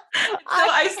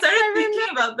I started thinking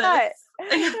about this.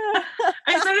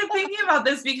 I started thinking about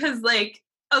this because, like,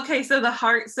 Okay, so the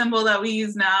heart symbol that we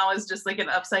use now is just like an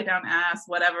upside down ass,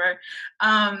 whatever.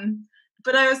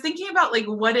 But I was thinking about like,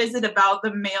 what is it about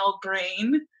the male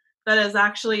brain that is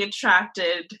actually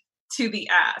attracted to the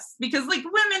ass? Because like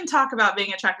women talk about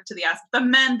being attracted to the ass, the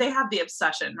men, they have the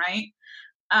obsession, right?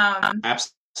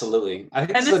 Absolutely. I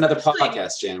think this is another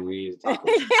podcast, Jan, we need to talk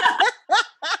about.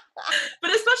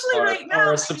 But especially right now,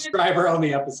 or a subscriber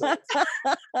only episode.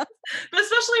 But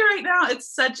especially right now,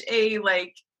 it's such a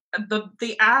like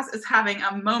the ass is having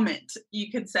a moment, you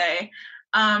could say.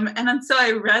 And then so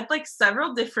I read like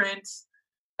several different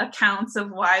accounts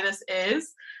of why this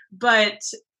is, but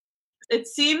it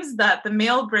seems that the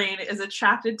male brain is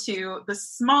attracted to the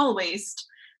small waist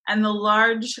and the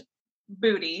large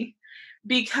booty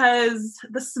because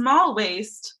the small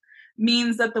waist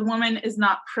means that the woman is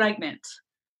not pregnant,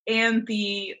 and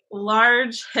the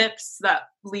large hips that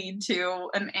lead to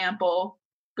an ample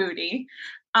booty,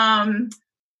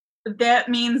 that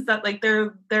means that like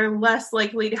they're less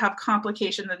likely to have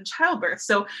complications in childbirth.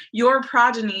 So your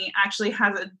progeny actually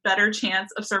has a better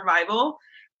chance of survival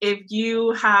if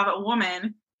you have a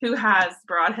woman who has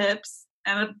broad hips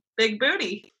and a big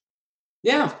booty.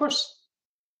 Yeah, of course.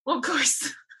 Well, of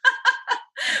course.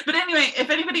 But anyway, if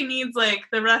anybody needs like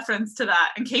the reference to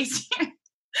that, in case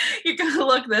you're going to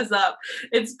look this up,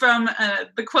 it's from,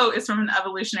 the quote is from an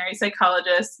evolutionary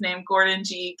psychologist named Gordon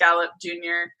G. Gallup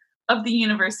Jr. of the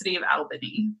University of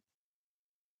Albany.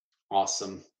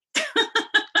 Awesome.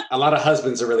 A lot of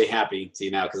husbands are really happy, see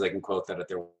now, because I can quote that at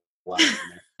their wives.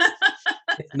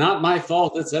 It's not my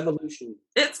fault. It's evolution.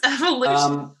 It's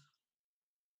evolution.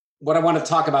 What I want to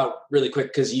talk about really quick,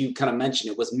 because you kind of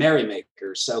mentioned it, was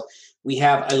merrymakers. So we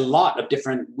have a lot of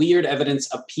different weird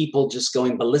evidence of people just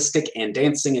going ballistic and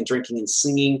dancing and drinking and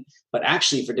singing, but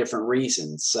actually for different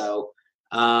reasons. So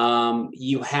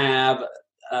you have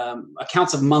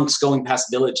accounts of monks going past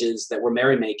villages that were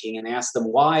merrymaking and asked them,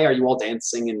 why are you all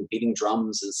dancing and beating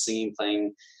drums and singing,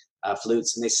 playing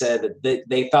flutes? And they said that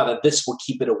they thought that this would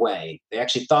keep it away. They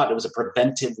actually thought it was a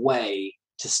preventive way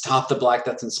to stop the Black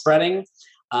Death from spreading.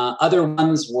 Other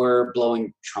ones were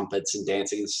blowing trumpets and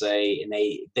dancing and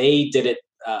they did it,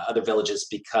 other villages,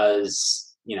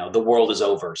 because, the world is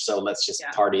over. So let's just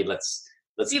party. Let's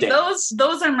See, dance.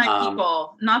 Those are my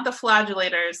people, not the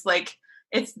flagellators. Like,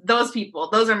 it's those people.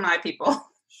 Those are my people.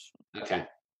 Okay.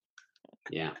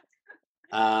 Yeah.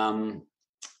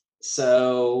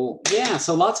 So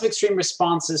lots of extreme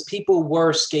responses. People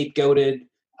were scapegoated,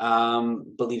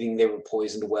 believing they were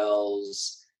poisoned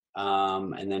wells.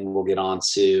 And then we'll get on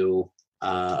to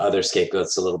other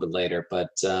scapegoats a little bit later.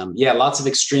 But lots of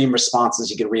extreme responses.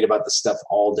 You can read about this stuff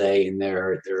all day, and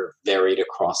they're varied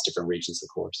across different regions, of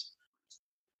course.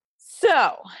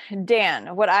 So,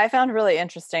 Dan, what I found really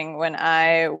interesting when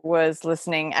I was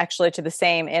listening actually to the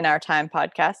Same in Our Time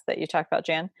podcast that you talked about,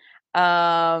 Jan,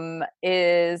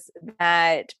 is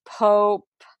that Pope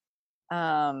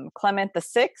Clement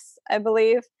VI, I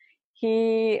believe,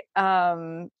 he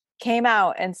came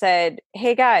out and said,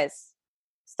 hey guys,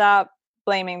 stop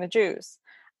blaming the Jews.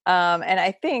 And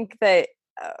I think that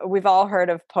we've all heard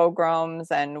of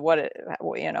pogroms and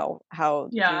how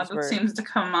Jews that seems to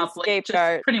come up like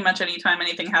just pretty much anytime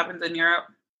anything happens in Europe.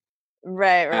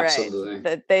 Right. Absolutely.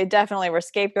 That they definitely were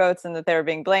scapegoats and that they were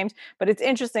being blamed. But it's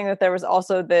interesting that there was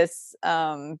also this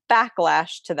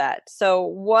backlash to that. So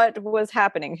what was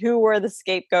happening? Who were the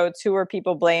scapegoats? Who were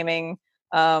people blaming?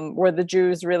 Were the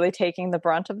Jews really taking the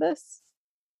brunt of this?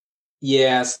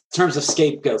 Yes, in terms of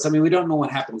scapegoats, I mean, we don't know what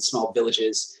happened in small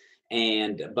villages,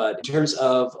 but in terms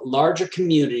of larger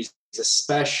communities,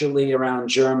 especially around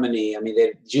Germany, I mean,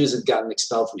 the Jews had gotten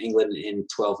expelled from England in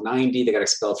 1290. They got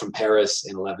expelled from Paris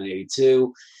in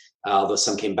 1182, although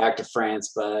some came back to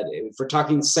France. But if we're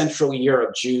talking Central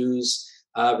Europe, Jews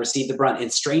received the brunt.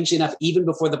 And strangely enough, even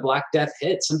before the Black Death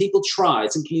hit, some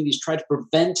communities tried to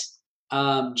prevent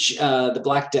the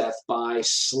Black Death by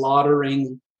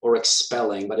slaughtering or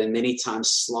expelling, but in many times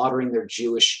slaughtering their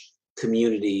Jewish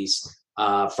communities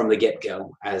from the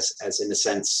get-go, as in a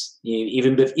sense,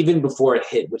 even before it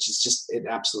hit, which is just, it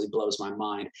absolutely blows my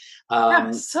mind.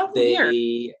 So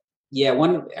weird.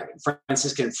 One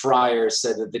Franciscan friar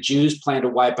said that the Jews plan to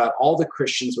wipe out all the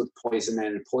Christians with poison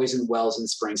and poison wells and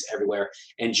springs everywhere.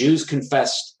 And Jews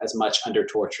confessed as much under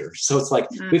torture. So it's like,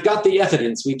 we've got the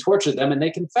evidence, we tortured them, and they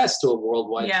confessed to a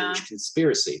worldwide Jewish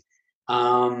conspiracy.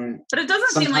 But it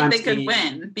doesn't seem like they could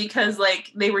win, because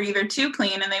like they were either too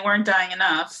clean and they weren't dying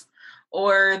enough,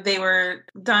 or they were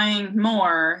dying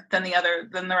more than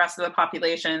the rest of the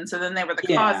population. So then they were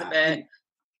the cause of it.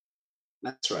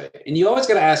 That's right. And you always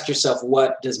got to ask yourself,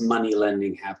 what does money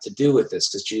lending have to do with this?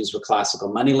 Because Jews were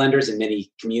classical money lenders in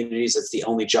many communities. That's the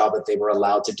only job that they were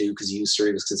allowed to do because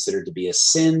usury was considered to be a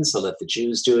sin. So let the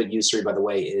Jews do it. Usury, by the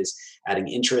way, is adding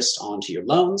interest onto your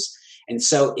loans. And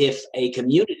so if a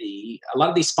community, a lot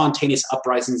of these spontaneous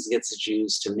uprisings against the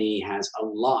Jews, to me, has a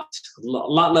lot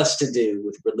less to do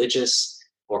with religious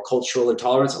or cultural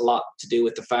intolerance, a lot to do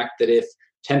with the fact that if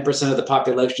 10% of the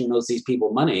population owes these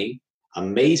people money,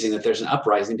 amazing that there's an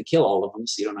uprising to kill all of them,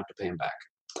 so you don't have to pay them back.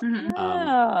 Mm-hmm.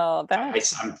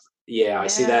 I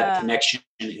see that connection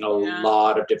in a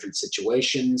lot of different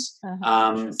situations.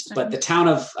 But the town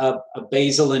of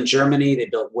Basel in Germany, they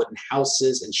built wooden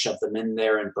houses and shoved them in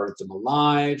there and burnt them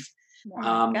alive.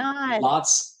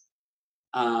 Lots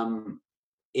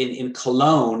in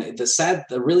Cologne.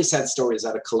 The really sad story is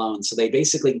out of Cologne. So they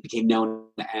basically became known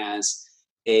as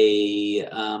a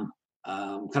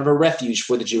kind of a refuge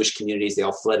for the Jewish communities. They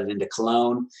all fled into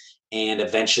Cologne, and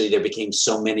eventually there became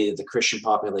so many that the Christian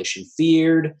population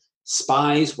feared.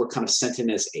 Spies were kind of sent in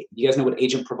as, you guys know what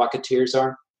agent provocateurs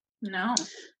are? No.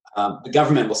 The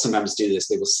government will sometimes do this.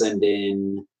 They will send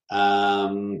in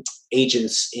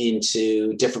agents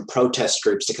into different protest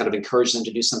groups to kind of encourage them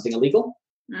to do something illegal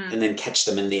and then catch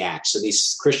them in the act. So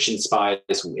these Christian spies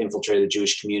infiltrated the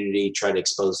Jewish community, tried to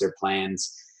expose their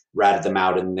plans, ratted them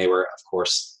out, and they were, of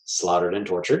course, slaughtered and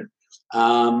tortured.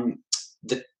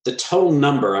 The total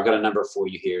number, I've got a number for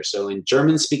you here. So in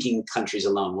German-speaking countries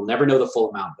alone, we'll never know the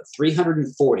full amount, but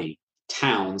 340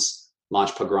 towns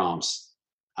launched pogroms.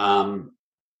 And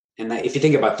if you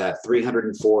think about that,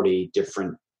 340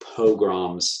 different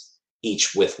pogroms,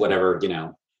 each with whatever,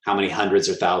 how many hundreds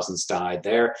or thousands died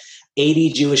there.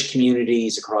 80 Jewish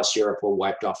communities across Europe were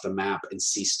wiped off the map and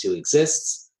ceased to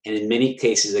exist. And in many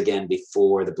cases, again,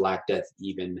 before the Black Death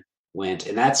even went.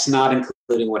 And that's not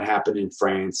including what happened in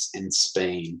France and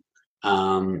Spain.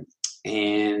 We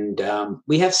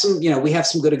have some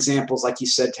good examples, like you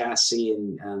said, Tassie,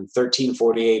 in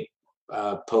 1348,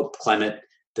 Pope Clement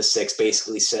VI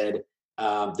basically said,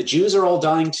 the Jews are all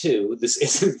dying too. This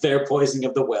isn't their poisoning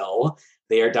of the well.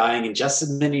 They are dying in just as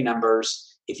many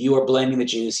numbers. If you are blaming the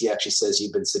Jews, he actually says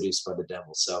you've been seduced by the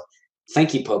devil. So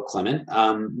thank you, Pope Clement.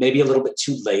 Maybe a little bit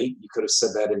too late. You could have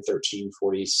said that in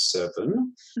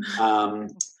 1347.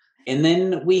 And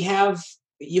then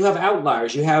you have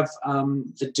outliers. You have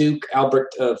the Duke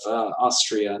Albert of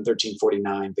Austria in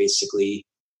 1349, basically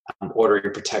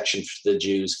ordering protection for the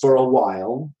Jews for a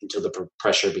while until the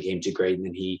pressure became too great, and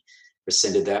then he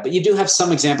rescinded that. But you do have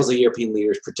some examples of European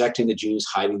leaders protecting the Jews,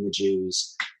 hiding the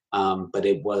Jews, but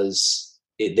they were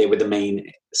the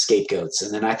main scapegoats.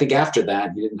 And then I think after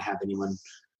that, you didn't have anyone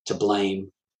to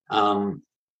blame. And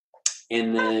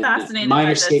then fascinated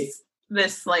minor by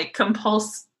this like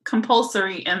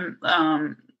compulsory, and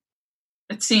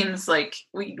it seems like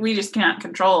we just can't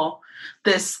control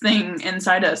this thing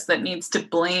inside us that needs to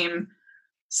blame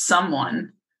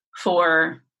someone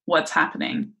for what's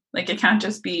happening. Like it can't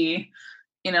just be,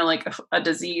 like a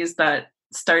disease that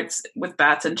starts with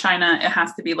bats in China. It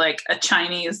has to be like a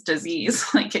Chinese disease.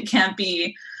 Like it can't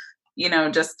be,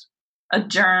 just a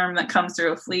germ that comes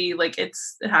through a flea. Like it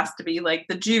has to be like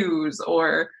the Jews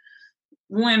or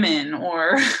women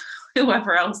or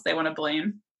whoever else they want to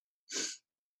blame.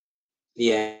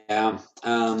 Yeah.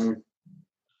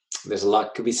 There's a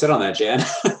lot could be said on that, Jan.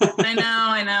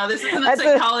 I know. This isn't a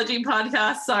psychology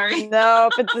podcast. Sorry.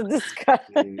 No, it's a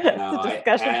discussion. No, it's a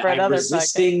discussion for another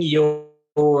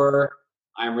podcast.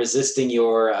 I'm resisting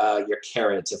your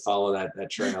carrot to follow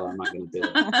that trail. I'm not going to do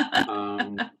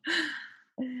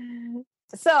it.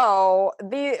 So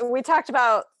we talked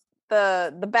about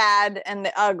the bad and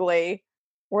the ugly.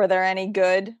 Were there any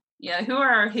good? Yeah, who are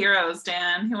our heroes,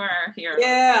 Dan? Who are our heroes?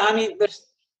 Yeah, I mean, there's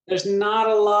not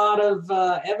a lot of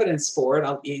evidence for it.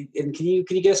 And can you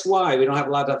guess why? We don't have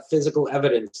a lot of physical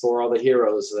evidence for all the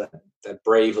heroes that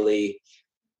bravely,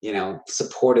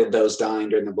 supported those dying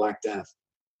during the Black Death.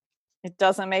 It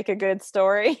doesn't make a good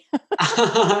story.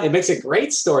 It makes a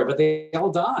great story, but they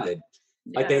all died.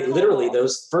 Like they literally,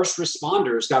 those first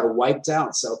responders got wiped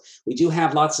out. So we do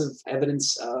have lots of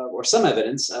evidence, or some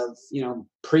evidence of,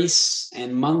 priests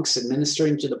and monks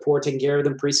administering to the poor, taking care of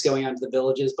them, priests going out to the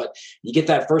villages. But you get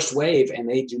that first wave and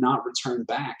they do not return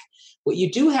back. What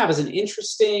you do have is an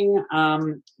interesting,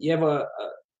 you have a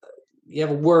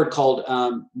word called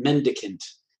mendicant.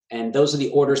 And those are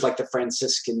the orders like the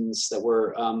Franciscans that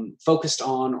were focused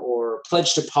on or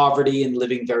pledged to poverty and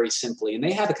living very simply. And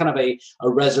they had a kind of a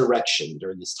resurrection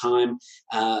during this time.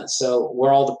 So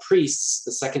where all the priests,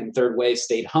 the second and third wave,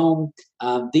 stayed home,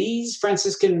 these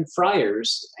Franciscan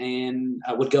friars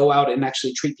would go out and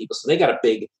actually treat people. So they got a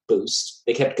big boost.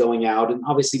 They kept going out and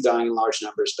obviously dying in large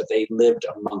numbers, but they lived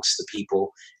amongst the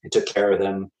people and took care of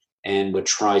them and would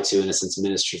try to, in a sense,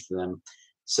 minister to them.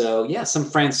 So yeah, some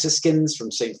Franciscans from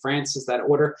St. Francis, that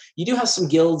order. You do have some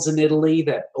guilds in Italy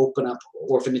that open up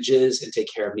orphanages and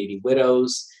take care of needy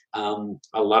widows. A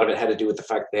lot of it had to do with the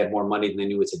fact that they had more money than they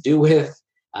knew what to do with,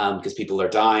 because people are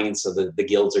dying, and so the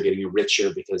guilds are getting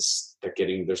richer because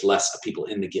there's less people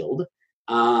in the guild.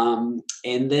 And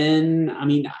then, I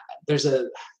mean, there's a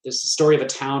story of a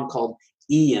town called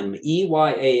Eyam,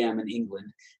 E-Y-A-M in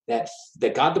England that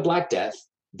got the Black Death.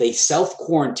 They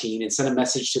self-quarantine and sent a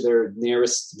message to their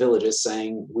nearest villages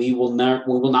saying, we will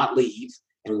not leave,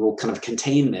 and we will kind of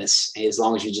contain this as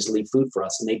long as you just leave food for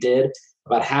us. And they did.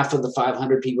 About half of the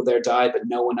 500 people there died, but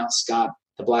no one else got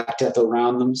the Black Death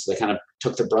around them. So they kind of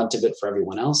took the brunt of it for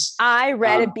everyone else. I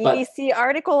read a BBC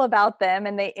article about them,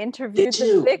 and they interviewed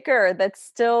the vicar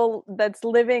that's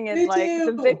living in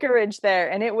the vicarage there.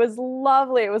 And it was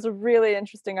lovely. It was a really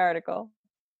interesting article.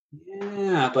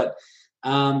 Yeah, but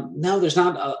no, there's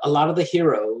not a lot of the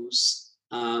heroes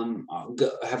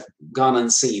have gone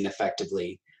unseen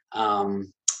effectively.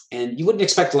 And you wouldn't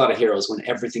expect a lot of heroes when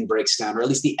everything breaks down, or at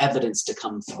least the evidence to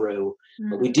come through.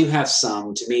 But we do have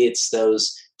some. To me, it's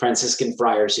those Franciscan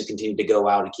friars who continue to go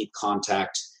out and keep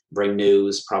contact, bring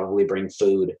news, probably bring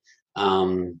food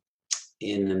in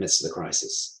the midst of the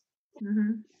crisis.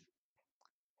 Mm-hmm.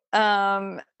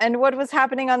 And what was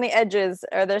happening on the edges?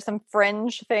 Are there some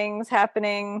fringe things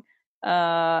happening?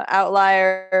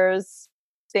 Outliers,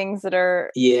 things that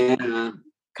are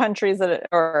countries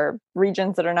or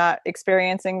regions that are not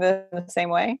experiencing this in the same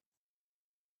way?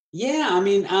 Yeah, I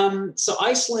mean, so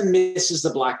Iceland misses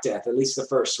the Black Death, at least the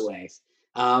first wave,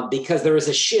 because there is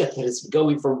a ship that is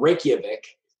going from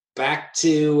Reykjavik back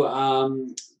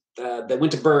to that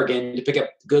went to Bergen to pick up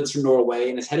goods from Norway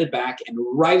and is headed back. And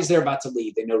right as they're about to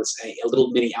leave, they notice a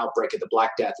little mini outbreak of the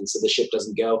Black Death. And so the ship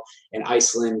doesn't go, and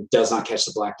Iceland does not catch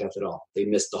the Black Death at all. They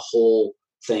missed the whole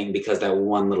thing because that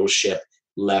one little ship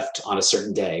left on a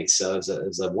certain day. So it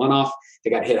was a one-off. They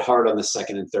got hit hard on the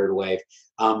second and third wave.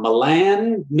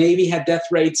 Milan maybe had death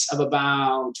rates of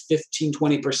about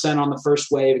 15-20% on the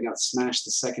first wave and got smashed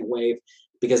the second wave,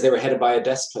 because they were headed by a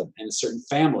despot and a certain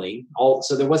family.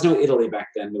 So there was no Italy back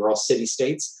then. They were all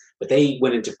city-states, but they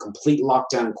went into complete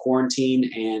lockdown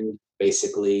quarantine and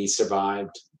basically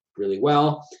survived really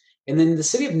well. And then the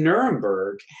city of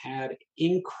Nuremberg had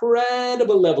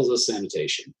incredible levels of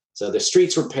sanitation. So the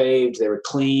streets were paved, they were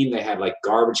clean, they had like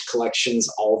garbage collections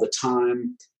all the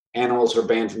time. Animals were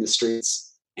banned from the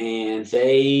streets, and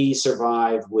they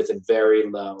survived with a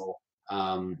very low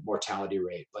mortality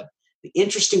rate. But the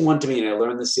interesting one to me, and I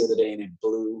learned this the other day, and it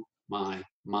blew my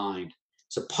mind.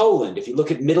 So Poland, if you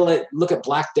look at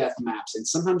Black Death maps, and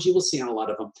sometimes you will see on a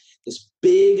lot of them, this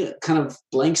big kind of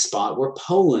blank spot where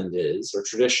Poland is, or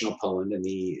traditional Poland in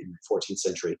the 14th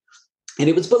century. And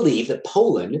it was believed that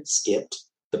Poland skipped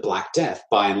the Black Death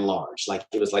by and large. Like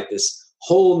it was like this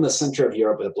hole in the center of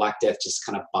Europe where the Black Death just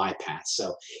kind of bypassed.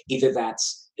 So either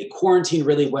that's they quarantine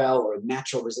really well or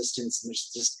natural resistance. And there's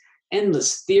just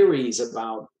endless theories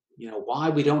about why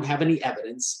we don't have any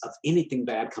evidence of anything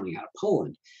bad coming out of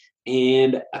Poland.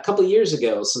 And a couple of years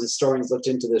ago, some historians looked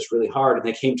into this really hard, and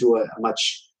they came to a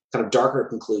much kind of darker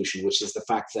conclusion, which is the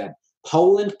fact that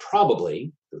Poland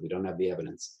probably, because we don't have the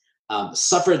evidence,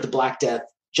 suffered the Black Death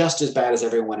just as bad as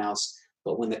everyone else.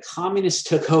 But when the communists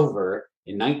took over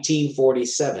in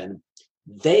 1947,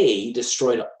 they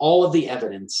destroyed all of the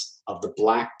evidence of the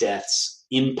Black Death's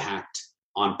impact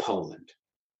on Poland.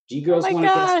 Do you girls want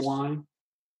to guess why?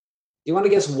 Do you want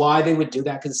to guess why they would do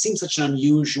that? Because it seems such an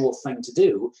unusual thing to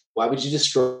do. Why would you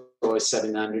destroy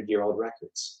 700-year-old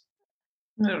records?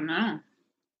 I don't know.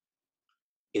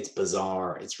 It's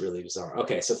bizarre. It's really bizarre.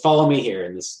 Okay, so follow me here,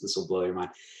 and this will blow your mind.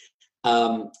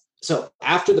 So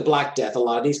after the Black Death, a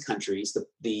lot of these countries,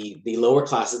 the lower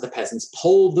classes, the peasants,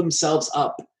 pulled themselves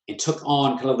up and took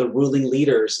on kind of the ruling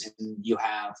leaders. And you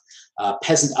have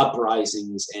peasant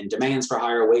uprisings and demands for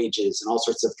higher wages and all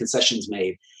sorts of concessions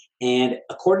made. And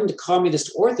according to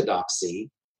communist orthodoxy,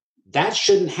 that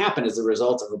shouldn't happen as a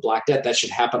result of the Black Death. That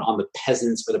should happen on the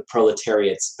peasants or the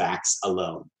proletariat's backs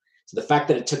alone. So the fact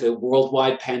that it took a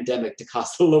worldwide pandemic to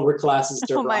cause the lower classes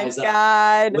to rise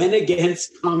up went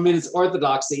against communist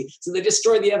orthodoxy. So they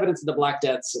destroyed the evidence of the Black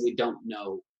Death, so we don't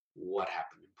know what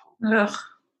happened in Poland. Ugh.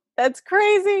 That's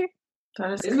crazy.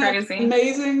 That is Isn't crazy. That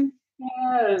amazing?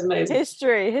 Yeah, it is amazing.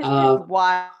 History is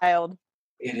wild.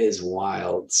 It is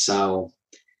wild. So,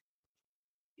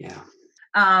 yeah.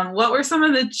 What were some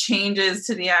of the changes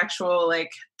to the actual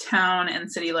like town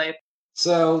and city life?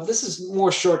 So this is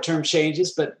more short-term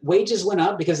changes, but wages went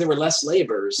up because there were less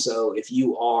laborers. So if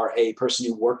you are a person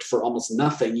who worked for almost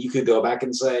nothing, you could go back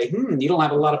and say, you don't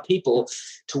have a lot of people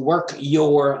to work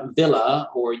your villa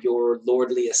or your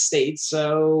lordly estate.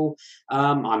 So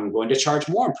I'm going to charge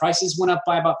more. And prices went up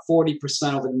by about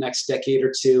 40% over the next decade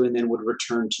or two, and then would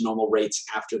return to normal rates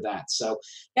after that. So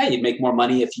yeah, you'd make more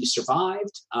money if you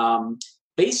survived.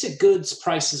 Basic goods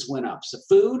prices went up. So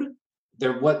food,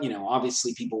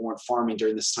 obviously people weren't farming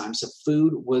during this time, so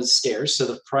food was scarce. So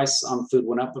the price on food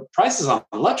went up, but prices on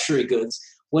luxury goods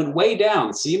went way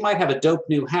down. So you might have a dope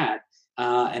new hat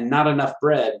and not enough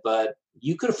bread, but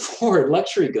you could afford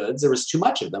luxury goods. There was too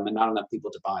much of them and not enough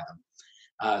people to buy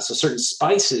them. So certain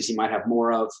spices you might have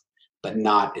more of, but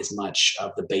not as much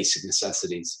of the basic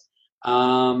necessities.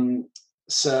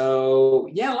 So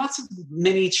yeah, lots of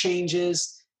mini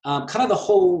changes. Kind of the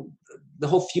whole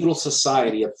feudal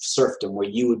society of serfdom, where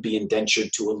you would be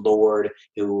indentured to a lord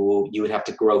who you would have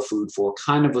to grow food for,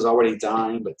 kind of was already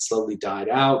dying, but slowly died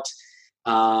out.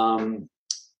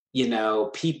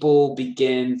 People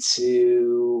begin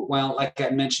to, like I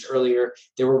mentioned earlier,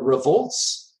 there were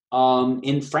revolts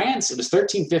in France. It was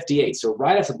 1358, so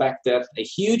right after the Black Death, a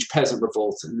huge peasant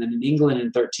revolt, and then in England in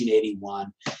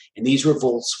 1381. And these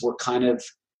revolts were kind of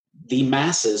the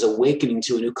masses awakening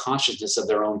to a new consciousness of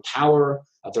their own power,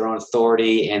 of their own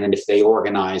authority, and then if they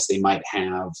organize, they might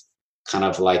have kind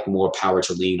of like more power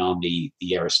to lean on the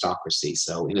aristocracy.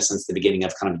 So in a sense, the beginning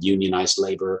of kind of unionized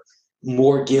labor.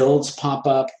 More guilds pop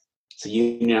up. So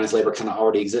unionized labor kind of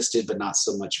already existed, but not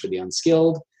so much for the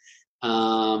unskilled.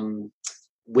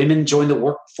 Women join the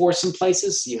workforce in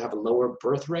places, so you have a lower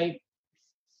birth rate.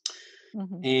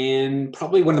 Mm-hmm. And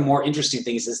probably one of the more interesting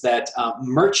things is that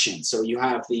merchants, so you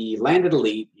have the landed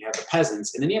elite, you have the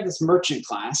peasants, and then you have this merchant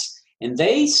class, and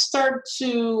they start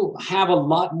to have a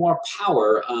lot more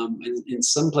power. In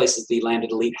some places, the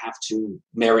landed elite have to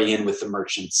marry in with the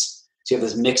merchants. So you have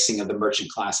this mixing of the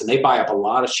merchant class, and they buy up a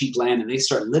lot of cheap land, and they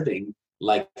start living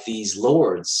like these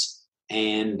lords.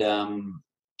 And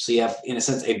so you have, in a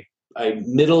sense, a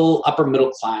upper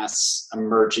middle class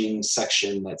emerging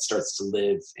section that starts to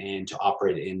live and to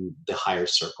operate in the higher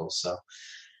circles. So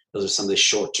those are some of the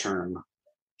short-term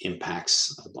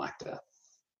impacts of the Black Death.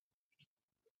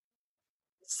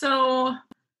 So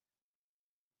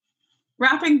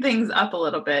wrapping things up a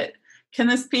little bit, can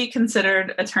this be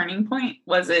considered a turning point?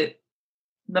 Was it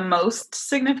the most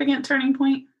significant turning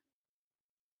point?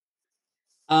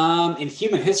 In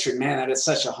human history, man, that is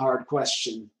such a hard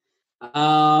question.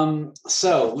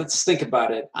 So let's think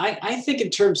about it. I think in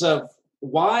terms of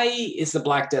why is the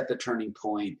Black Death the turning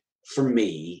point for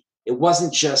me, it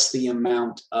wasn't just the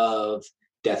amount of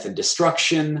death and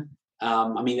destruction.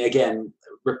 Again,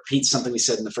 repeat something we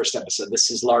said in the first episode.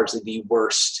 This is largely the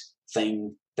worst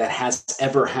thing that has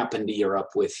ever happened to Europe.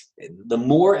 With the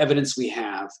more evidence we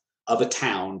have of a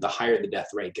town, the higher the death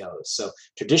rate goes. So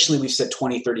traditionally we've said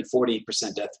 20, 30,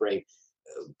 40% death rate.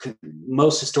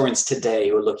 Most historians today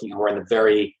who are in the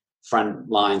very front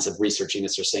lines of researching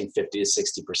this are saying 50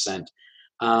 to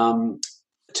 60%.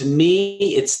 To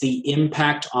me, it's the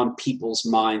impact on people's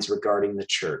minds regarding the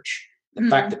church. The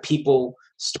fact that people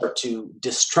start to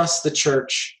distrust the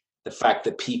church, the fact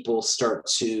that people start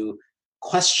to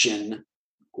question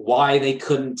why they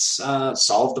couldn't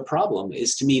solve the problem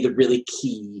is, to me, the really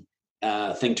key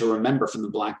thing to remember from the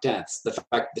Black Death. The fact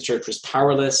that the church was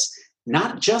powerless,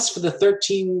 not just for the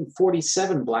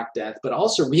 1347 Black Death, but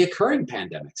also reoccurring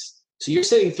pandemics. So you're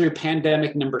sitting through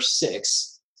pandemic number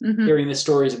 6, hearing the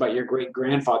stories about your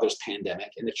great-grandfather's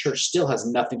pandemic, and the church still has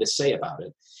nothing to say about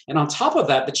it. And on top of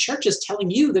that, the church is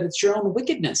telling you that it's your own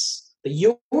wickedness, that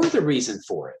you're the reason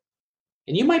for it.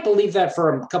 And you might believe that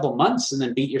for a couple months and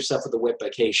then beat yourself with a whip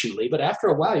occasionally, but after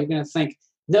a while, you're going to think,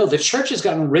 no, the church has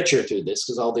gotten richer through this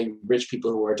because all the rich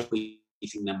people who are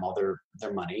bequeathing them all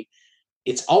their money,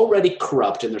 it's already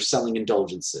corrupt and they're selling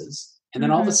indulgences. And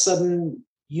then all of a sudden,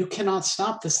 you cannot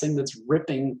stop this thing that's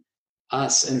ripping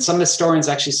us. And some historians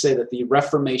actually say that the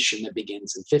Reformation that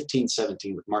begins in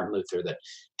 1517 with Martin Luther, that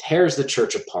tears the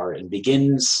church apart and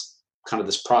begins kind of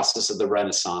this process of the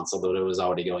Renaissance, although it was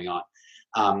already going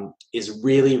on, is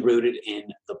really rooted in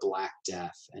the Black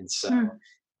Death. And so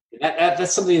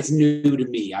that's something that's new to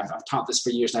me. I've taught this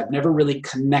for years, and I've never really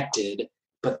connected,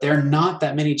 but they're not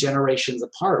that many generations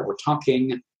apart. We're talking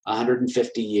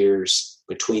 150 years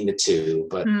between the two,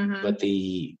 but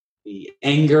the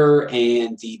anger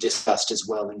and the disgust is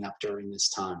welling up during this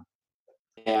time.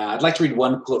 I'd like to read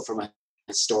one quote from a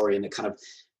historian that kind of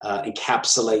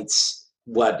encapsulates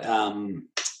what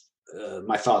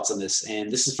my thoughts on this.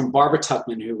 And this is from Barbara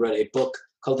Tuchman, who wrote a book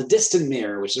called The Distant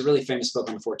Mirror, which is a really famous book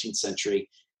in the 14th century.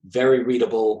 Very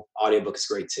readable. Audiobook is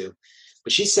great too.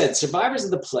 But she said, survivors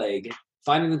of the plague,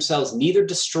 finding themselves neither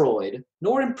destroyed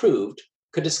nor improved,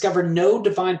 could discover no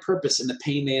divine purpose in the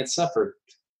pain they had suffered.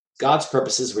 God's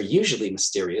purposes were usually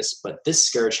mysterious, but this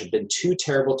scourge had been too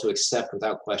terrible to accept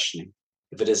without questioning.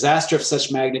 If a disaster of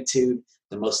such magnitude,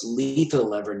 the most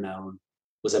lethal ever known,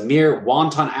 was a mere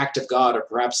wanton act of God, or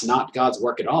perhaps not God's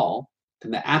work at all,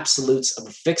 then the absolutes of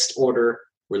a fixed order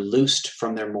were loosed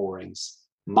from their moorings.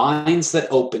 Minds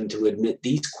that opened to admit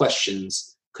these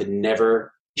questions could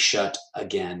never be shut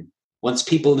again. Once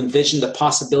people envisioned the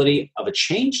possibility of a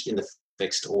change in the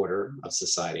fixed order of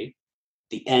society,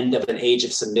 the end of an age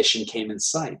of submission came in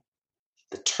sight.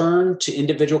 The turn to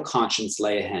individual conscience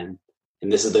lay ahead.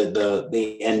 And this is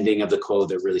the ending of the quote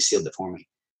that really sealed it for me.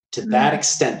 To that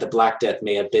extent, the Black Death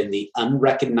may have been the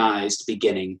unrecognized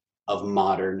beginning of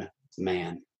modern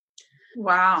man.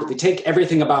 Wow. So if we take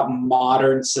everything about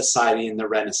modern society in the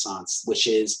Renaissance, which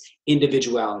is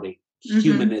individuality,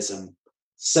 humanism,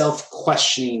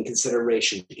 self-questioning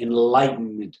consideration,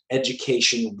 enlightenment,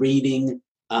 education, reading,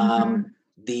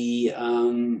 the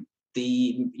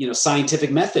scientific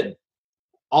method,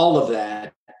 all of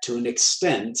that to an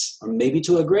extent, or maybe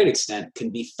to a great extent,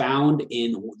 can be found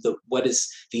in what is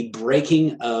the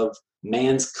breaking of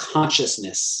man's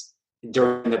consciousness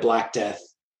during the Black Death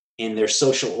and their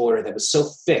social order that was so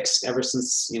fixed ever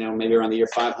since, maybe around the year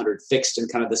 500, fixed in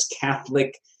kind of this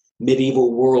Catholic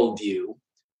medieval worldview,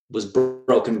 was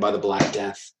broken by the Black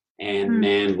Death, and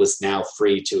man was now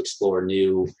free to explore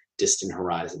new, distant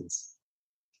horizons.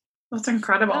 That's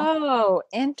incredible. Oh,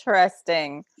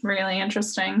 interesting. Really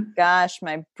interesting. Gosh,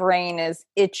 my brain is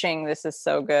itching. This is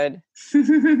so good.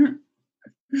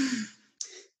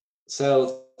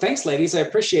 So thanks, ladies. I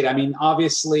appreciate it. I mean,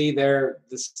 obviously there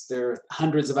are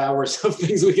hundreds of hours of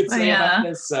things we could say about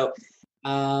this. So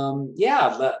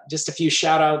just a few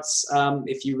shout outs.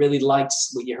 If you really liked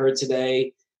what you heard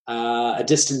today, A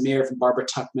Distant Mirror from Barbara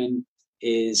Tuchman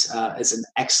is an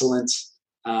excellent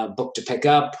book to pick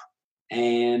up.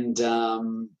 And,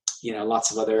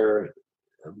 lots of other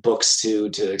books to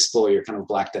explore your kind of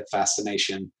Black Death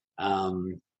fascination.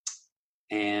 We'll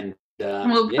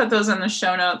put those in the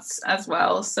show notes as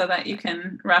well so that you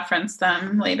can reference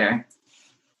them later.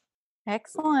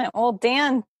 Excellent. Well,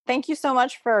 Dan, thank you so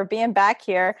much for being back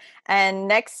here. And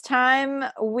next time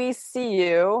we see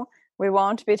you, we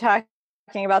won't be talking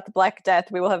about the Black Death.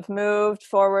 We will have moved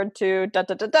forward to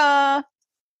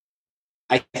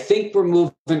I think we're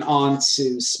moving on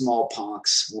to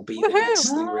smallpox. Will be the next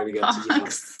thing we're going to go to.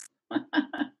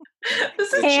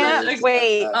 This is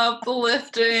such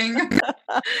uplifting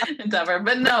endeavor.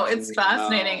 But no, it's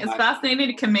fascinating. It's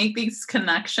fascinating to make these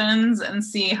connections and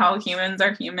see how humans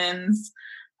are humans.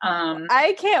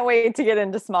 I can't wait to get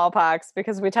into smallpox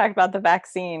because we talked about the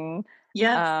vaccine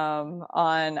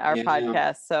on our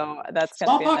podcast. So that's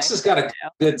going to be Smallpox has got a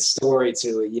good story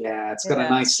to it. Yeah, it's got a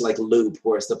nice loop,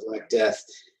 whereas the Black Death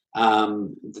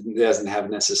doesn't have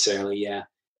necessarily.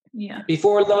 Yeah.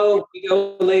 Before we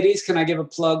go, ladies, can I give a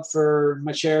plug for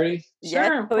my charity?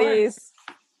 Sure, please.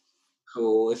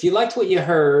 Cool. If you liked what you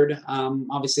heard,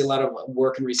 obviously a lot of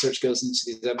work and research goes into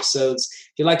these episodes.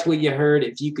 If you liked what you heard,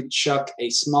 if you could chuck a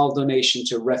small donation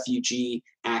to Refugee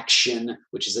Action,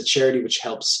 which is a charity which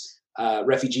helps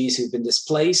refugees who've been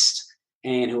displaced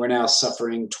and who are now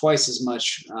suffering twice as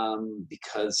much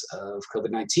because of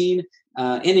COVID-19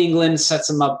 in England, sets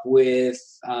them up with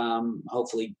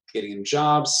hopefully getting them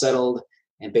jobs, settled,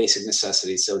 and basic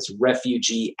necessities. So it's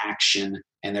Refugee Action,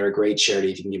 and they're a great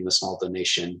charity if you can give them a small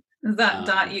donation. Is that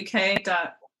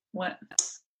 .uk? What?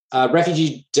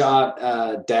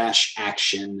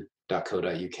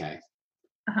 refugee-action.co.uk.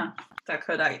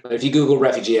 .co.uk. But if you Google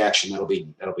Refugee Action, that'll be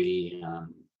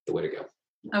the way to go.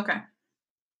 Okay.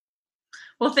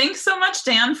 Well, thanks so much,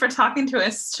 Dan, for talking to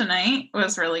us tonight. It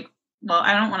was really,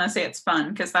 I don't want to say it's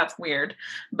fun because that's weird,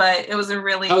 but it was a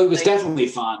really... Oh, it was definitely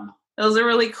fun. It was a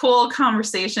really cool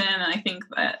conversation. And I think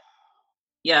that,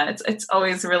 it's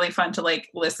always really fun to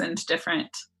listen to different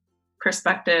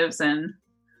perspectives, and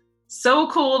so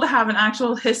cool to have an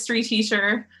actual history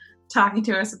teacher talking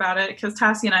to us about it, because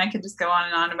Tassie and I could just go on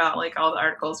and on about all the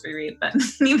articles we read, but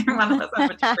neither one of us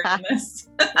have a degree in this.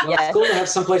 Well, it's cool to have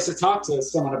someplace to talk to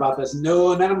someone about this.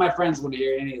 No, none of my friends want to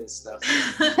hear any of this stuff.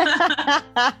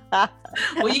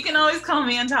 Well, you can always call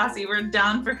me and Tassie. We're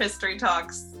down for history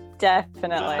talks.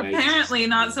 Definitely. Apparently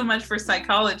not so much for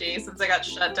psychology, since I got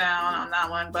shut down on that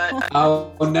one, but...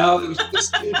 Oh, no, it was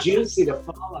just too juicy to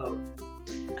follow.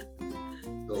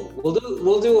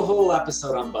 We'll do a whole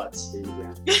episode on butts.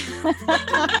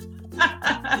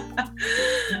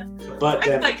 But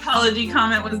my psychology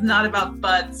comment was not about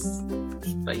butts,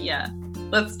 but yeah,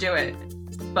 let's do it.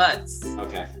 Butts.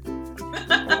 Okay.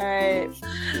 All right.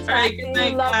 All right. Good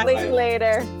night. Lovely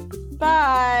later.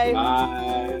 Bye.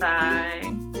 Bye.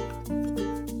 Bye.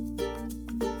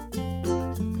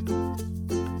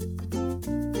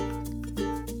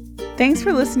 Thanks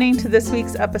for listening to this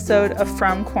week's episode of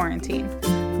From Quarantine.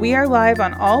 We are live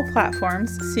on all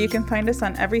platforms, so you can find us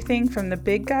on everything from the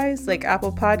big guys like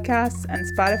Apple Podcasts and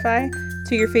Spotify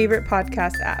to your favorite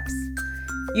podcast apps.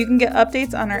 You can get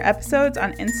updates on our episodes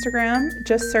on Instagram,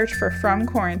 just search for From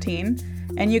Quarantine,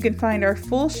 and you can find our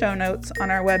full show notes on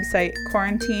our website,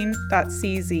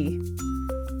 quarantine.cz.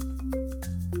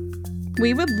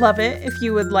 We would love it if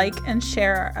you would like and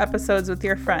share our episodes with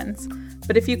your friends.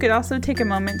 But if you could also take a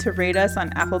moment to rate us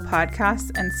on Apple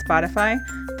Podcasts and Spotify,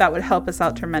 that would help us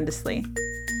out tremendously.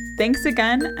 Thanks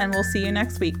again, and we'll see you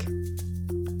next week.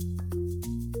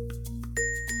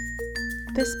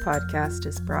 This podcast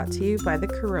is brought to you by the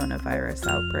coronavirus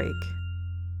outbreak.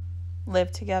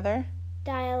 Live together.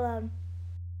 Die alone.